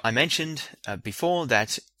 So I mentioned before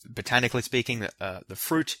that, botanically speaking, the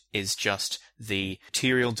fruit is just the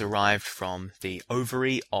material derived from the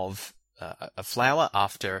ovary of a flower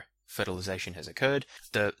after fertilization has occurred.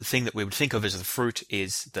 The thing that we would think of as the fruit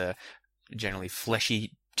is the generally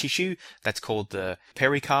fleshy tissue that's called the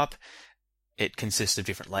pericarp. It consists of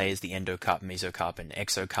different layers, the endocarp, mesocarp, and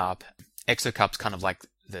exocarp. Exocarp's kind of like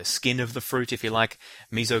the skin of the fruit, if you like.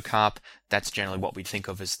 Mesocarp, that's generally what we'd think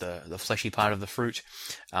of as the fleshy part of the fruit.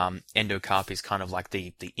 Endocarp is kind of like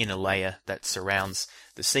the inner layer that surrounds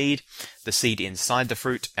the seed. The seed inside the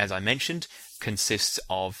fruit, as I mentioned, consists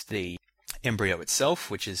of the embryo itself,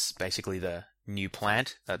 which is basically the new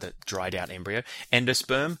plant, the dried out embryo.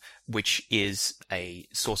 Endosperm, which is a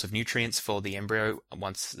source of nutrients for the embryo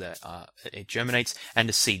once it germinates, and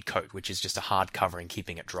a seed coat, which is just a hard covering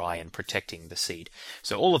keeping it dry and protecting the seed.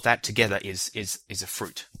 So all of that together is a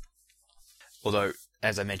fruit. Although,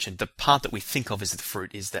 as I mentioned, the part that we think of as the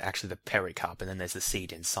fruit is actually the pericarp, and then there's the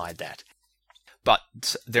seed inside that.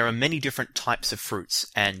 But there are many different types of fruits,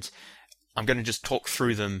 and I'm going to just talk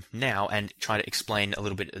through them now and try to explain a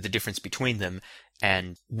little bit of the difference between them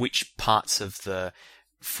and which parts of the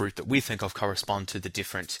fruit that we think of correspond to the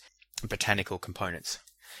different botanical components.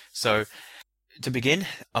 So, to begin,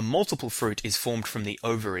 a multiple fruit is formed from the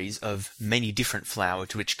ovaries of many different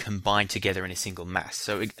flowers which combine together in a single mass.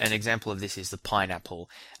 So an example of this is the pineapple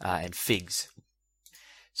and figs.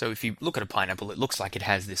 So if you look at a pineapple, it looks like it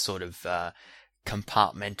has this sort of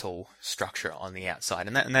compartmental structure on the outside,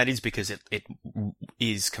 and that is because it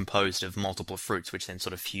is composed of multiple fruits which then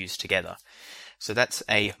sort of fuse together. So that's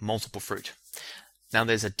a multiple fruit. Now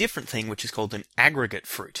there's a different thing which is called an aggregate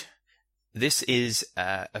fruit. This is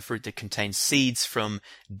a fruit that contains seeds from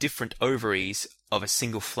different ovaries of a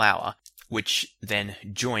single flower which then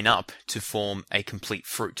join up to form a complete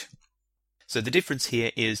fruit. So the difference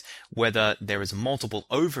here is whether there is multiple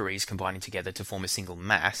ovaries combining together to form a single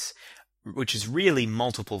mass, which is really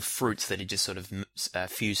multiple fruits that are just sort of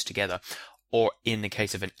fused together. Or in the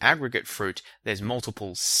case of an aggregate fruit, there's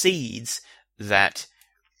multiple seeds that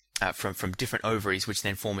from different ovaries, which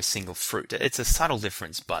then form a single fruit. It's a subtle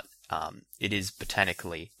difference, but it is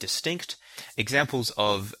botanically distinct. Examples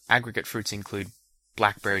of aggregate fruits include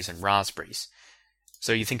blackberries and raspberries.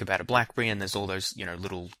 So you think about a blackberry, and there's all those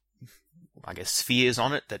little, I guess, spheres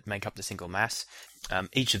on it that make up the single mass.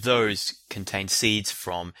 Each of those contains seeds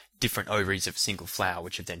from different ovaries of a single flower,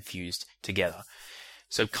 which have then fused together.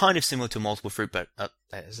 So kind of similar to multiple fruit, but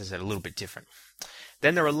as I said, a little bit different.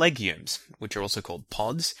 Then there are legumes, which are also called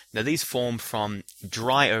pods. Now these form from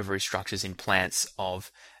dry ovary structures in plants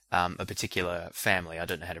of a particular family. I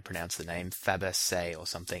don't know how to pronounce the name, Fabaceae or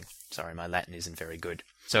something. Sorry, my Latin isn't very good.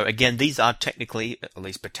 So again, these are technically, at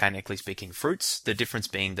least botanically speaking, fruits. The difference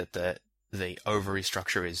being that the ovary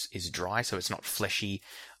structure is dry, so it's not fleshy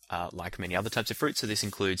like many other types of fruits. So this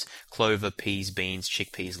includes clover, peas, beans,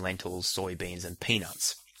 chickpeas, lentils, soybeans, and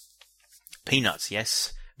peanuts. Peanuts,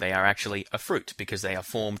 yes, they are actually a fruit because they are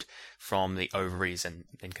formed from the ovaries and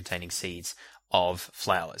containing seeds of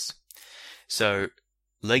flowers. So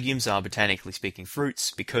legumes are botanically speaking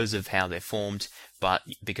fruits because of how they're formed, but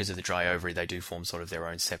because of the dry ovary, they do form sort of their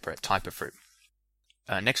own separate type of fruit.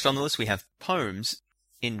 Next on the list, we have pomes.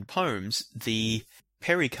 In pomes, the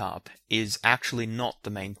pericarp is actually not the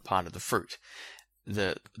main part of the fruit.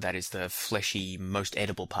 That is the fleshy, most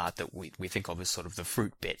edible part that we think of as sort of the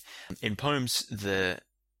fruit bit. In pomes, the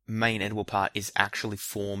main edible part is actually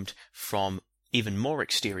formed from even more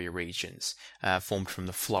exterior regions, formed from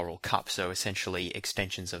the floral cup, so essentially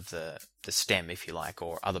extensions of the stem, if you like,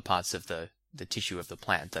 or other parts of the tissue of the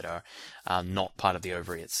plant that are not part of the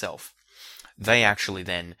ovary itself. They actually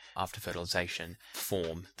then, after fertilization,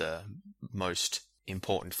 form the most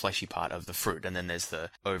important fleshy part of the fruit, and then there's the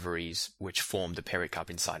ovaries which form the pericarp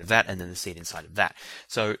inside of that, and then the seed inside of that.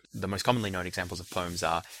 So the most commonly known examples of pomes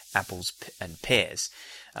are apples and pears.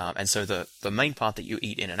 And so the main part that you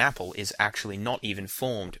eat in an apple is actually not even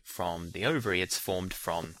formed from the ovary, it's formed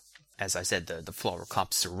from, as I said, the floral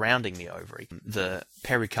cup surrounding the ovary. The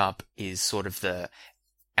pericarp is sort of the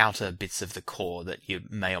outer bits of the core that you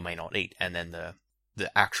may or may not eat, and then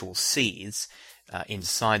the actual seeds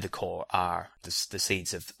inside the core are the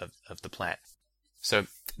seeds of the plant. So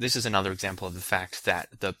this is another example of the fact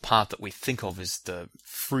that the part that we think of as the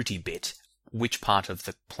fruity bit, which part of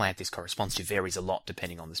the plant this corresponds to, varies a lot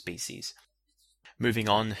depending on the species. Moving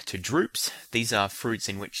on to drupes, these are fruits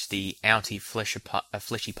in which the outer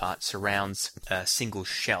fleshy part surrounds a single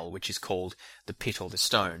shell, which is called the pit or the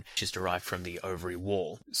stone, which is derived from the ovary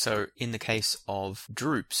wall. So in the case of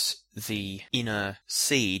drupes, the inner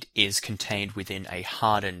seed is contained within a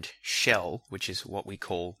hardened shell, which is what we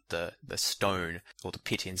call the stone or the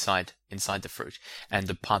pit inside the fruit. And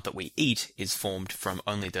the part that we eat is formed from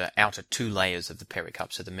only the outer two layers of the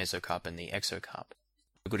pericarp, so the mesocarp and the exocarp.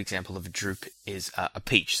 A good example of a drupe is a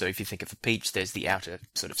peach. So if you think of a peach, there's the outer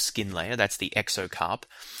sort of skin layer, that's the exocarp.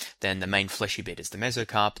 Then the main fleshy bit is the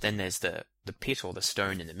mesocarp. Then there's the pit or the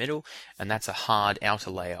stone in the middle, and that's a hard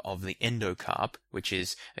outer layer of the endocarp, which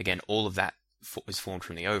is, again, all of that is formed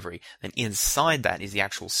from the ovary. Then inside that is the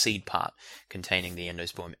actual seed part, containing the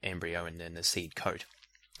endosperm embryo and then the seed coat.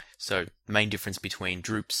 So the main difference between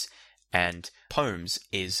drupes and pomes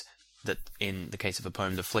is that in the case of a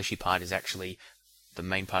pome, the fleshy part is actually the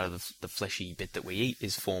main part of the fleshy bit that we eat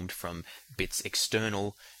is formed from bits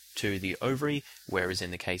external to the ovary, whereas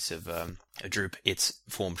in the case of a drupe, it's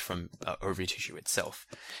formed from ovary tissue itself.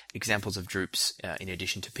 Examples of drupes, in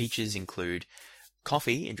addition to peaches, include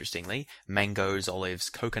coffee, interestingly, mangoes, olives,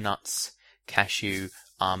 coconuts, cashew,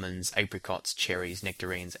 almonds, apricots, cherries,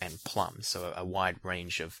 nectarines, and plums. So a wide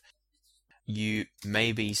range of. You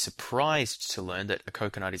may be surprised to learn that a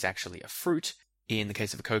coconut is actually a fruit. In the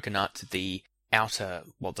case of a coconut, the outer,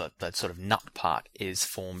 the sort of nut part is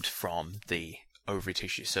formed from the ovary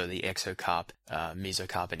tissue. So the exocarp,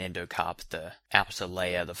 mesocarp, and endocarp, the outer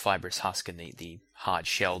layer, the fibrous husk, and the hard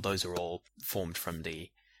shell, those are all formed from the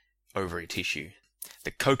ovary tissue.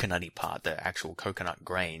 The coconutty part, the actual coconut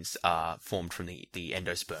grains, are formed from the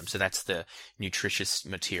endosperm. So that's the nutritious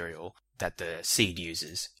material that the seed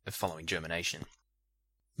uses following germination.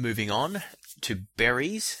 Moving on to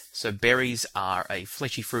berries. So berries are a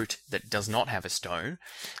fleshy fruit that does not have a stone,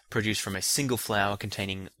 produced from a single flower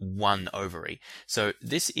containing one ovary. So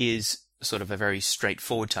this is sort of a very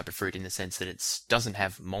straightforward type of fruit in the sense that it doesn't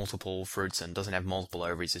have multiple fruits and doesn't have multiple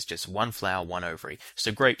ovaries. It's just one flower, one ovary.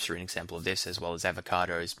 So grapes are an example of this, as well as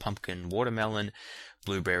avocados, pumpkin, watermelon,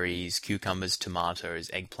 blueberries, cucumbers, tomatoes,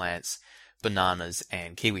 eggplants, bananas,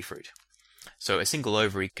 and kiwi fruit. So a single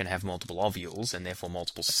ovary can have multiple ovules and therefore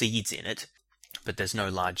multiple seeds in it, but there's no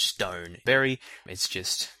large stone berry. It's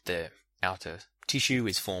just the outer tissue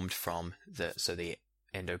is formed from the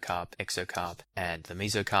endocarp, exocarp, and the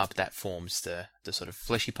mesocarp. That forms the sort of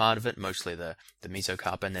fleshy part of it, mostly the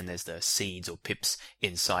mesocarp, and then there's the seeds or pips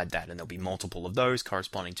inside that, and there'll be multiple of those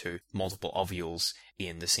corresponding to multiple ovules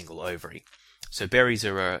in the single ovary. So berries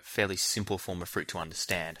are a fairly simple form of fruit to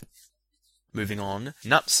understand. Moving on,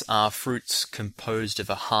 nuts are fruits composed of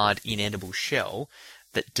a hard, inedible shell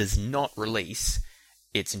that does not release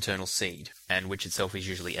its internal seed, and which itself is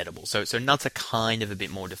usually edible. So nuts are kind of a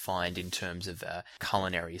bit more defined in terms of a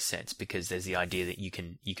culinary sense, because there's the idea that you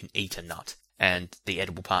can eat a nut, and the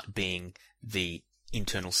edible part being the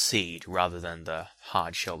internal seed rather than the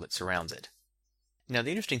hard shell that surrounds it. Now, the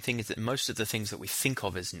interesting thing is that most of the things that we think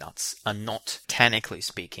of as nuts are not, botanically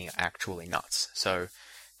speaking, actually nuts. So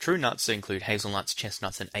true nuts include hazelnuts,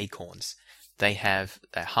 chestnuts, and acorns. They have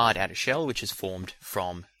a hard outer shell, which is formed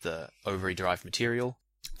from the ovary-derived material,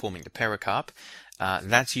 forming the pericarp.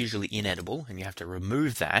 That's usually inedible, and you have to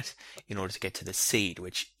remove that in order to get to the seed,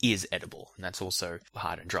 which is edible. And that's also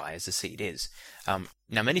hard and dry, as the seed is.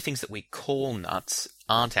 Now, many things that we call nuts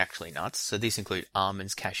aren't actually nuts. So these include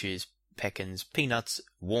almonds, cashews, pecans, peanuts,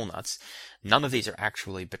 walnuts. None of these are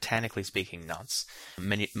actually, botanically speaking, nuts.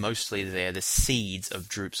 Mostly they're the seeds of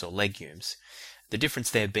drupes or legumes. The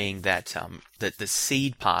difference there being that the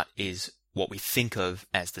seed part is what we think of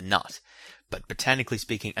as the nut. But botanically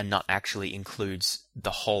speaking, a nut actually includes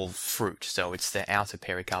the whole fruit. So it's the outer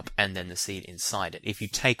pericarp and then the seed inside it. If you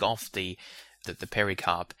take off the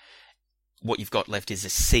pericarp, what you've got left is a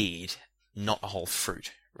seed, not a whole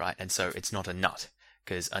fruit, right? And so it's not a nut,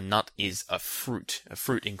 because a nut is a fruit. A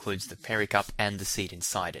fruit includes the pericarp and the seed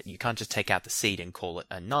inside it. You can't just take out the seed and call it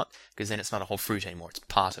a nut, because then it's not a whole fruit anymore. It's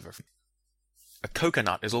part of a fruit. A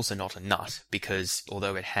coconut is also not a nut because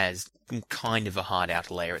although it has kind of a hard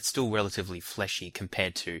outer layer, it's still relatively fleshy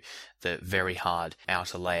compared to the very hard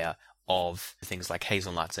outer layer of things like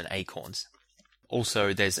hazelnuts and acorns.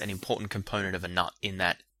 Also, there's an important component of a nut in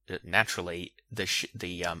that naturally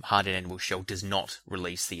the hard end shell does not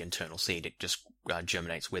release the internal seed, it just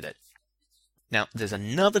germinates with it. Now, there's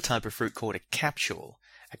another type of fruit called a capsule.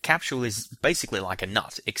 A capsule is basically like a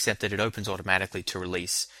nut, except that it opens automatically to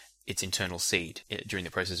release its internal seed during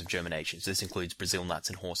the process of germination. So this includes Brazil nuts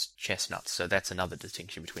and horse chestnuts. So that's another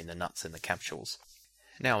distinction between the nuts and the capsules.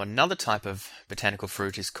 Now, another type of botanical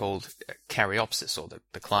fruit is called Caryopsis, or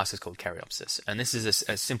the class is called Caryopsis. And this is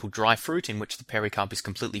a simple dry fruit in which the pericarp is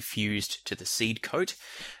completely fused to the seed coat,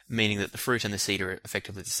 meaning that the fruit and the seed are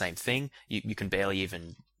effectively the same thing. You can barely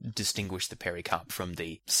even distinguish the pericarp from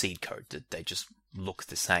the seed coat. They just look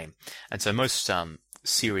the same. And so most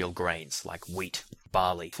cereal grains like wheat,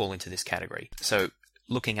 barley fall into this category. So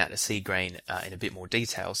looking at a seed grain in a bit more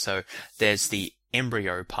detail, so there's the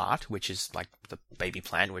embryo part, which is like the baby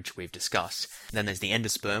plant, which we've discussed. Then there's the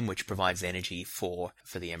endosperm, which provides energy for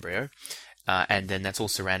the embryo. And then that's all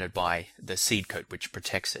surrounded by the seed coat, which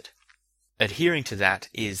protects it. Adhering to that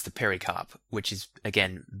is the pericarp, which is,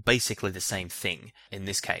 again, basically the same thing in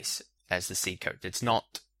this case as the seed coat. It's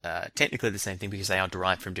not technically the same thing because they are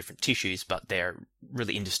derived from different tissues, but they're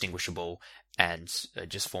really indistinguishable and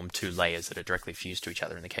just form two layers that are directly fused to each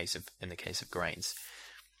other in the case of grains.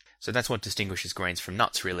 So that's what distinguishes grains from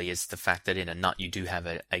nuts, really, is the fact that in a nut you do have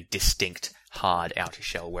a distinct hard outer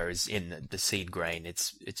shell, whereas in the seed grain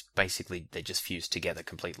it's basically they're just fused together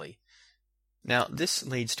completely. Now, this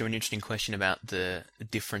leads to an interesting question about the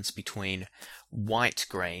difference between white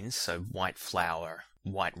grains, so white flour,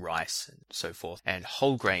 white rice, and so forth, and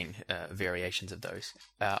whole grain variations of those.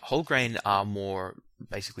 Whole grain are more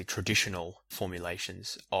basically traditional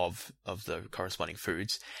formulations of the corresponding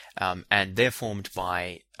foods, and they're formed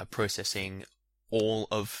by processing all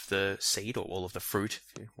of the seed, or all of the fruit,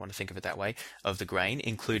 if you want to think of it that way, of the grain,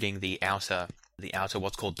 including the outer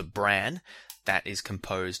what's called the bran, that is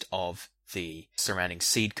composed of the surrounding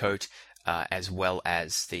seed coat, as well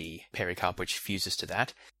as the pericarp, which fuses to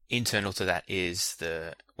that. Internal to that is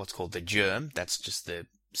what's called the germ, that's just the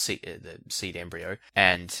seed embryo,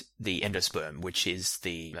 and the endosperm, which is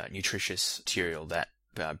the nutritious material that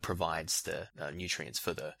provides the nutrients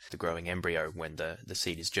for the growing embryo when the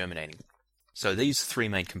seed is germinating. So these three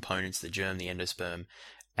main components, the germ, the endosperm,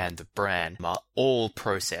 and the bran, are all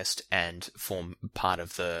processed and form part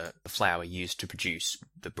of the flour used to produce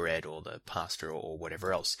the bread or the pasta or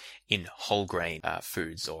whatever else in whole grain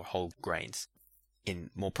foods or whole grains.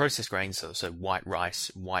 In more processed grains, so white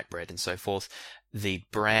rice, white bread, and so forth, the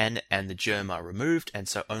bran and the germ are removed, and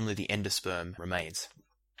so only the endosperm remains.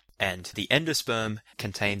 And the endosperm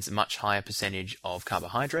contains a much higher percentage of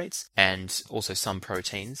carbohydrates and also some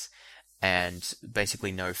proteins, and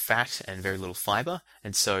basically no fat and very little fiber,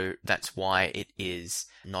 and so that's why it is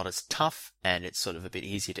not as tough, and it's sort of a bit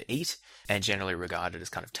easier to eat, and generally regarded as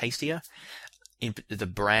kind of tastier. The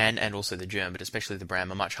bran and also the germ, but especially the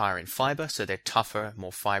bran, are much higher in fiber, so they're tougher,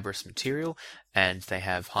 more fibrous material, and they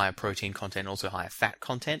have higher protein content, also higher fat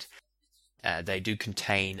content. They do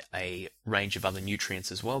contain a range of other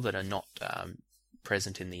nutrients as well that are not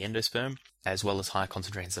present in the endosperm, as well as higher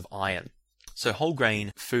concentrations of iron. So whole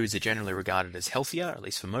grain foods are generally regarded as healthier, at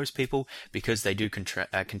least for most people, because they do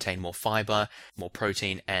contain more fiber, more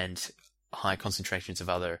protein, and high concentrations of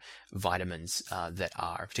other vitamins that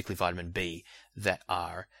are, particularly vitamin B, that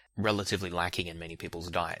are relatively lacking in many people's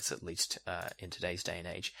diets, at least in today's day and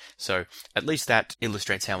age. So at least that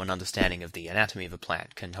illustrates how an understanding of the anatomy of a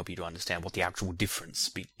plant can help you to understand what the actual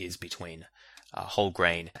difference is between whole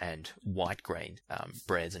grain and white grain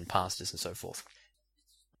breads and pastas and so forth.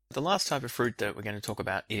 The last type of fruit that we're going to talk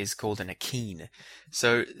about is called an achene.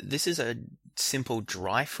 So this is a simple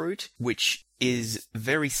dry fruit which is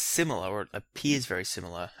very similar, or appears very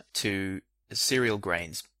similar, to cereal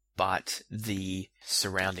grains, but the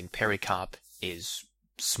surrounding pericarp is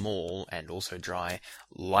small and also dry,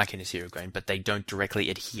 like in a cereal grain, but they don't directly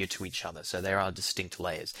adhere to each other, so there are distinct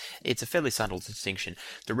layers. It's a fairly subtle distinction.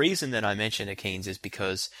 The reason that I mention achenes is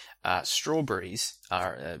because strawberries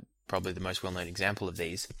are probably the most well-known example of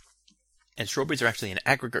these. And strawberries are actually an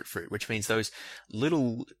aggregate fruit, which means those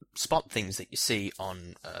little spot things that you see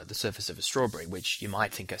on the surface of a strawberry, which you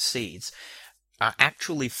might think are seeds, are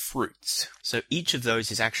actually fruits. So each of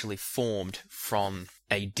those is actually formed from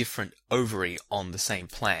a different ovary on the same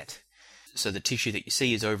plant. So the tissue that you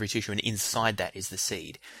see is ovary tissue, and inside that is the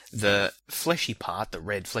seed. The fleshy part, the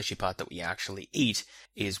red fleshy part that we actually eat,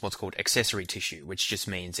 is what's called accessory tissue, which just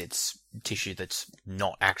means it's tissue that's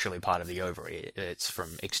not actually part of the ovary. It's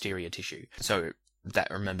from exterior tissue. So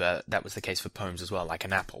remember, that was the case for pomes as well, like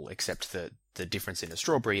an apple, except the difference in a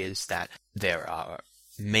strawberry is that there are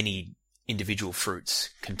many individual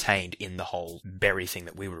fruits contained in the whole berry thing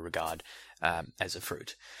that we would regard as a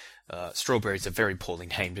fruit. Strawberries are very poorly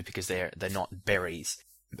named because they're not berries.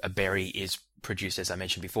 A berry is produced, as I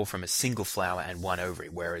mentioned before, from a single flower and one ovary,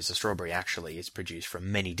 whereas a strawberry actually is produced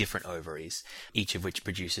from many different ovaries, each of which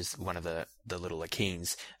produces one of the little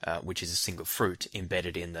achenes, which is a single fruit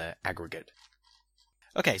embedded in the aggregate.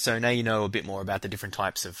 Okay, so now you know a bit more about the different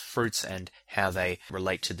types of fruits and how they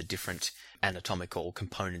relate to the different anatomical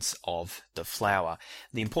components of the flower.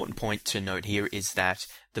 The important point to note here is that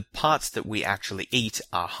the parts that we actually eat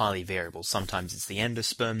are highly variable. Sometimes it's the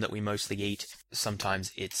endosperm that we mostly eat.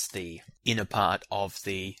 Sometimes it's the inner part of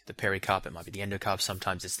the pericarp. It might be the endocarp.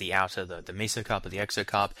 Sometimes it's the outer, the mesocarp or the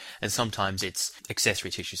exocarp. And sometimes it's accessory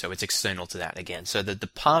tissue, so it's external to that again. So the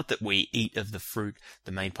part that we eat of the fruit,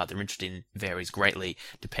 the main part that we're interested in, varies greatly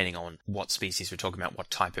depending on what species we're talking about, what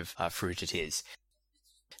type of fruit it is.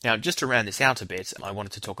 Now, just to round this out a bit, I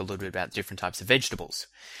wanted to talk a little bit about different types of vegetables.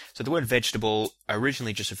 So the word vegetable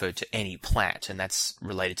originally just referred to any plant, and that's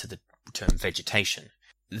related to the term vegetation.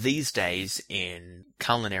 These days, in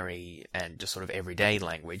culinary and just sort of everyday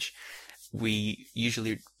language, we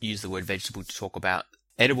usually use the word vegetable to talk about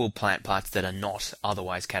edible plant parts that are not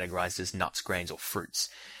otherwise categorized as nuts, grains, or fruits.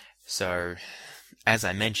 So, as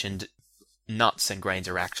I mentioned, nuts and grains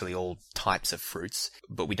are actually all types of fruits,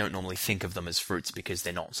 but we don't normally think of them as fruits because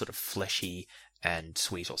they're not sort of fleshy and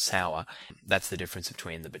sweet or sour. That's the difference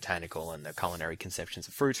between the botanical and the culinary conceptions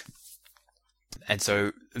of fruit. And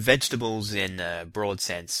so vegetables in a broad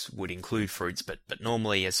sense would include fruits, but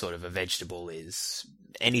normally a sort of a vegetable is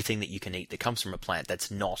anything that you can eat that comes from a plant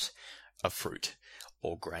that's not a fruit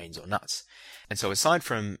or grains or nuts. And so aside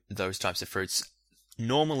from those types of fruits,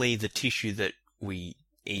 normally the tissue that we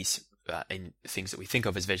eat in things that we think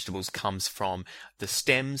of as vegetables comes from the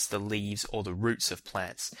stems, the leaves, or the roots of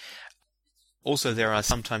plants. Also, there are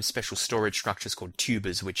sometimes special storage structures called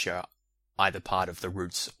tubers, which are either part of the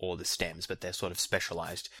roots or the stems, but they're sort of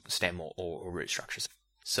specialized stem or root structures.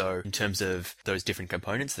 So in terms of those different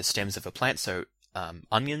components, the stems of a plant, so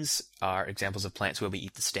onions are examples of plants where we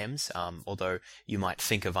eat the stems, although you might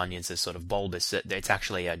think of onions as sort of bulbous. It's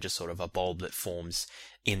actually just sort of a bulb that forms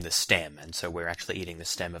in the stem, and so we're actually eating the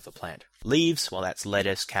stem of the plant. Leaves, well, that's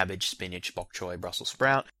lettuce, cabbage, spinach, bok choy, Brussels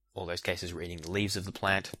sprout. All those cases we're eating the leaves of the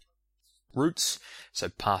plant. Roots, so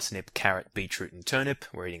parsnip, carrot, beetroot, and turnip,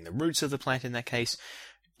 we're eating the roots of the plant in that case.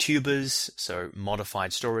 Tubers, so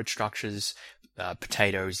modified storage structures,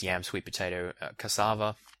 potatoes, yam, sweet potato,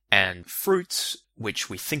 cassava. And fruits,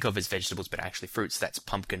 which we think of as vegetables but are actually fruits, that's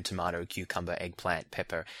pumpkin, tomato, cucumber, eggplant,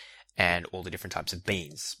 pepper, and all the different types of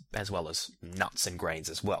beans, as well as nuts and grains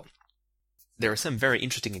as well. There are some very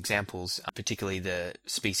interesting examples, particularly the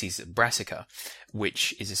species Brassica,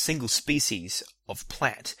 which is a single species of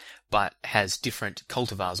plant, but has different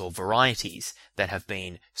cultivars or varieties that have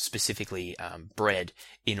been specifically bred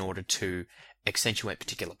in order to accentuate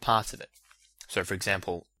particular parts of it. So, for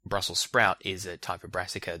example, Brussels sprout is a type of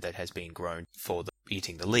Brassica that has been grown for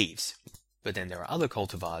eating the leaves. But then there are other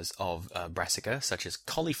cultivars of Brassica, such as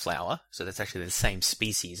cauliflower, so that's actually the same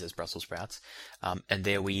species as Brussels sprouts, and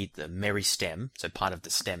there we eat the meristem, so part of the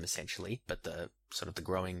stem essentially, but the sort of the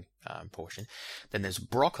growing portion. Then there's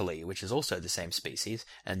broccoli, which is also the same species,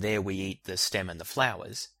 and there we eat the stem and the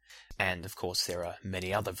flowers. And of course there are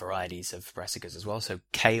many other varieties of Brassicas as well, so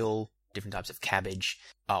kale, different types of cabbage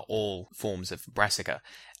are all forms of Brassica,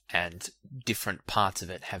 and different parts of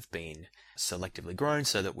it have been selectively grown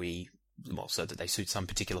so that they suit some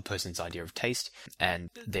particular person's idea of taste, and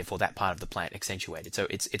therefore that part of the plant accentuated. So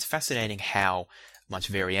it's fascinating how much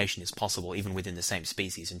variation is possible even within the same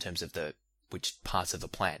species in terms of which parts of the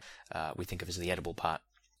plant we think of as the edible part.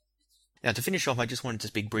 Now, to finish off, I just wanted to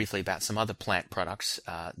speak briefly about some other plant products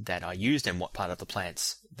that are used and what part of the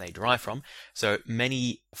plants they derive from. So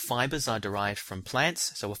many fibres are derived from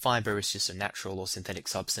plants. So a fibre is just a natural or synthetic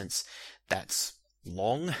substance that's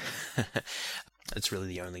long. It's really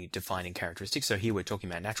the only defining characteristic. So here we're talking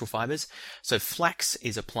about natural fibres. So flax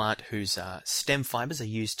is a plant whose stem fibres are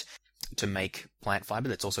used to make plant fibre.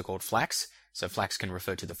 That's also called flax. So flax can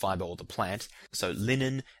refer to the fibre or the plant. So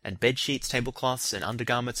linen and bed sheets, tablecloths, and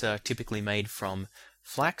undergarments are typically made from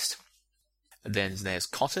flax. Then there's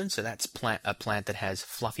cotton. So that's a plant that has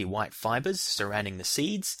fluffy white fibres surrounding the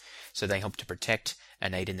seeds. So they help to protect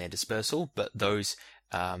and aid in their dispersal. But those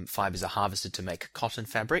fibres are harvested to make cotton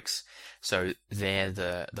fabrics. So there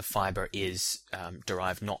the fibre is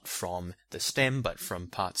derived not from the stem but from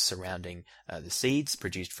parts surrounding the seeds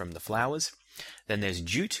produced from the flowers. Then there's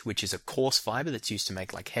jute, which is a coarse fibre that's used to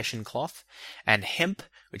make like hessian cloth, and hemp,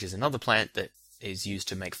 which is another plant that is used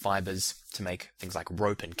to make fibres to make things like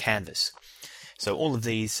rope and canvas. So all of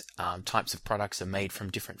these types of products are made from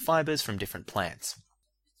different fibres from different plants.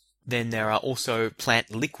 Then there are also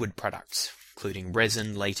plant liquid products, including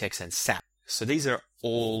resin, latex, and sap. So these are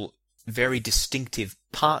all very distinctive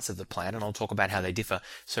parts of the plant, and I'll talk about how they differ.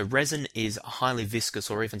 So resin is a highly viscous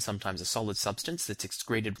or even sometimes a solid substance that's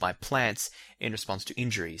excreted by plants in response to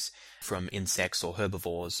injuries from insects or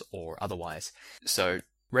herbivores or otherwise. So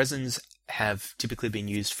resins have typically been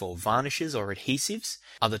used for varnishes or adhesives.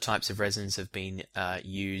 Other types of resins have been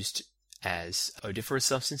used as odoriferous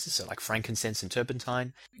substances, so like frankincense and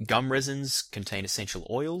turpentine. Gum resins contain essential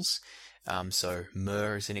oils. So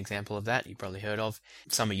myrrh is an example of that, you've probably heard of.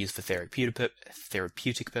 Some are used for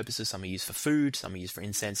therapeutic purposes, some are used for food, some are used for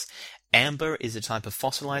incense. Amber is a type of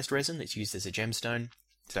fossilized resin that's used as a gemstone.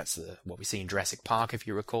 So that's what we see in Jurassic Park, if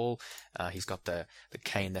you recall. He's got the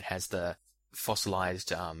cane that has the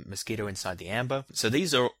fossilized mosquito inside the amber. So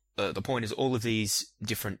these are the point is all of these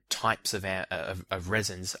different types of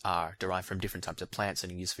resins are derived from different types of plants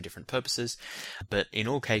and are used for different purposes. But in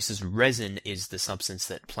all cases, resin is the substance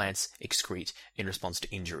that plants excrete in response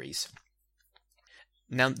to injuries.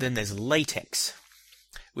 Now then there's latex,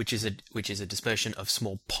 which is a dispersion of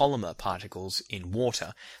small polymer particles in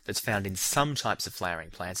water that's found in some types of flowering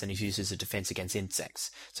plants and is used as a defense against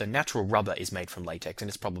insects. So natural rubber is made from latex, and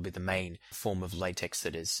it's probably the main form of latex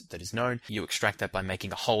that is known. You extract that by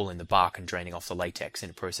making a hole in the bark and draining off the latex in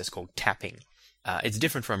a process called tapping. It's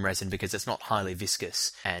different from resin because it's not highly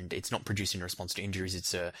viscous and it's not produced in response to injuries.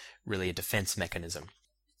 It's really a defense mechanism.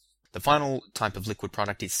 The final type of liquid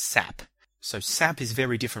product is sap. So sap is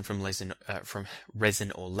very different from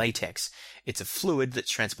resin or latex. It's a fluid that's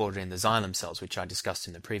transported in the xylem cells, which I discussed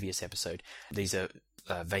in the previous episode. These are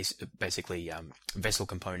basically vessel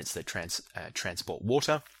components that transport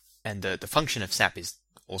water, and the function of sap is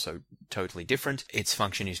also totally different. Its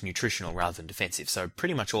function is nutritional rather than defensive. So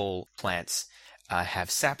pretty much all plants have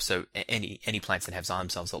sap. So any plants that have xylem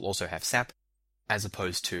cells, they'll also have sap, as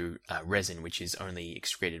opposed to resin, which is only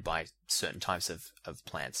excreted by certain types of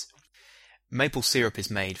plants. Maple syrup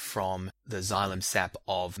is made from the xylem sap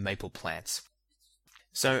of maple plants.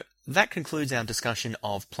 So that concludes our discussion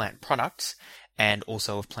of plant products and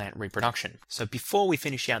also of plant reproduction. So before we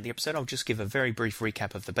finish out the episode, I'll just give a very brief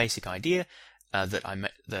recap of the basic idea,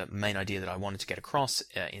 the main idea that I wanted to get across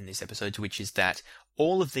in this episode, which is that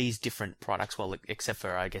all of these different products, well, except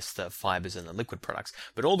for, I guess, the fibers and the liquid products,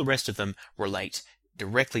 but all the rest of them relate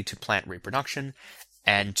directly to plant reproduction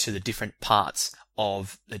and to the different parts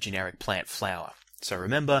of the generic plant flower. So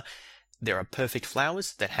remember, there are perfect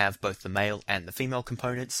flowers that have both the male and the female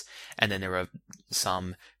components, and then there are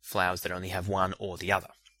some flowers that only have one or the other.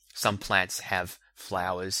 Some plants have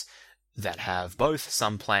flowers that have both,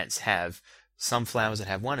 some plants have some flowers that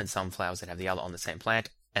have one and some flowers that have the other on the same plant,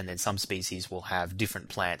 and then some species will have different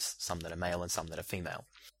plants, some that are male and some that are female.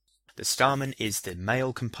 The stamen is the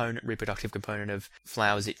male component, reproductive component of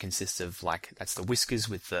flowers. It consists of, that's the whiskers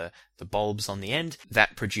with the bulbs on the end.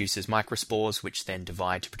 That produces microspores, which then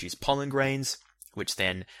divide to produce pollen grains, which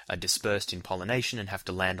then are dispersed in pollination and have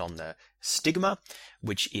to land on the stigma,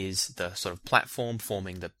 which is the sort of platform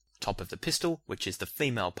forming the top of the pistil, which is the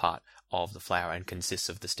female part of the flower and consists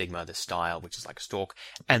of the stigma, the style, which is like a stalk,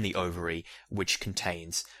 and the ovary, which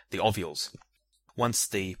contains the ovules. Once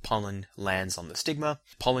the pollen lands on the stigma,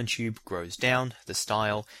 pollen tube grows down the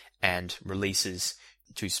style and releases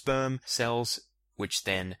two sperm cells, which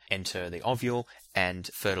then enter the ovule and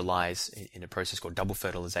fertilize, in a process called double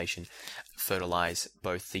fertilization, fertilize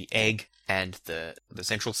both the egg and the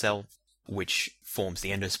central cell, which forms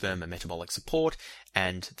the endosperm and metabolic support,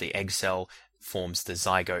 and the egg cell forms the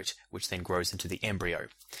zygote, which then grows into the embryo.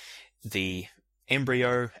 The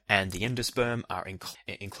embryo and the endosperm are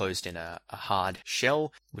enclosed in a hard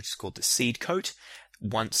shell, which is called the seed coat.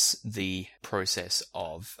 Once the process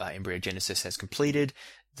of embryogenesis has completed,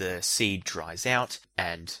 the seed dries out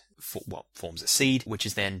and forms a seed, which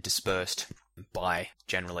is then dispersed by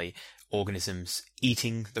generally organisms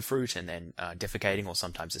eating the fruit and then defecating, or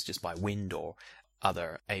sometimes it's just by wind or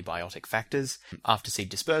other abiotic factors. After seed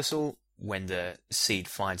dispersal, when the seed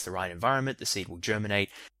finds the right environment, the seed will germinate,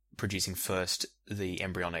 producing first the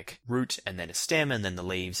embryonic root and then a stem and then the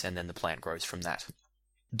leaves, and then the plant grows from that.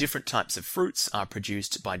 different types of fruits are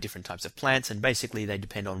produced by different types of plants, and basically they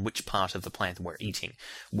depend on which part of the plant we're eating,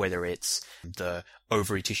 whether it's the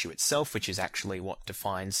ovary tissue itself, which is actually what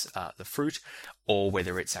defines the fruit, or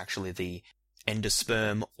whether it's actually the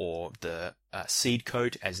endosperm or the seed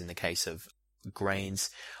coat, as in the case of grains,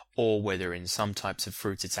 or whether in some types of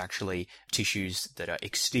fruits it's actually tissues that are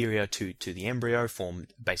exterior to the embryo,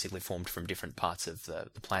 basically formed from different parts of the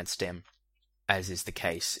plant stem, as is the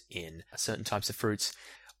case in certain types of fruits,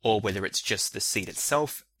 or whether it's just the seed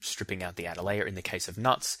itself, stripping out the outer layer in the case of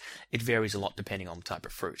nuts. It varies a lot depending on the type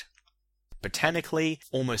of fruit. Botanically,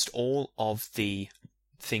 almost all of the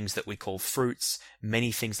things that we call fruits,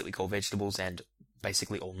 many things that we call vegetables, and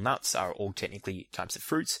basically all nuts are all technically types of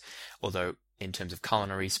fruits, although in terms of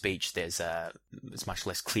culinary speech, it's much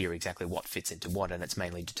less clear exactly what fits into what, and it's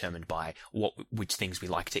mainly determined by which things we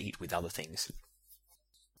like to eat with other things.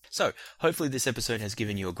 So, hopefully this episode has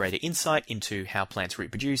given you a greater insight into how plants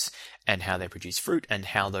reproduce and how they produce fruit, and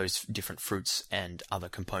how those different fruits and other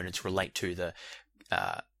components relate to the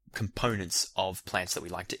components of plants that we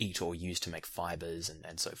like to eat or use to make fibres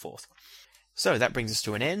and so forth. So that brings us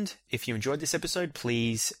to an end. If you enjoyed this episode,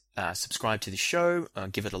 please subscribe to the show,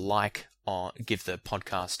 give it a like, or give the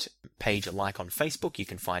podcast page a like on Facebook. You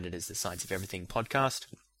can find it as the Science of Everything podcast.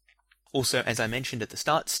 Also, as I mentioned at the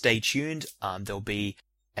start, stay tuned. There'll be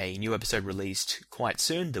a new episode released quite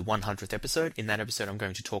soon, the 100th episode. In that episode, I'm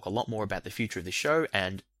going to talk a lot more about the future of the show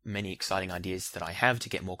and many exciting ideas that I have to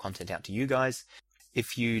get more content out to you guys.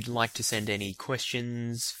 If you'd like to send any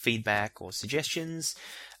questions, feedback, or suggestions,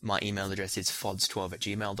 my email address is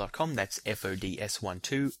fods12@gmail.com. That's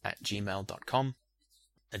fods12@gmail.com.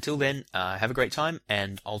 Until then, have a great time,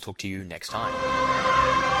 and I'll talk to you next time.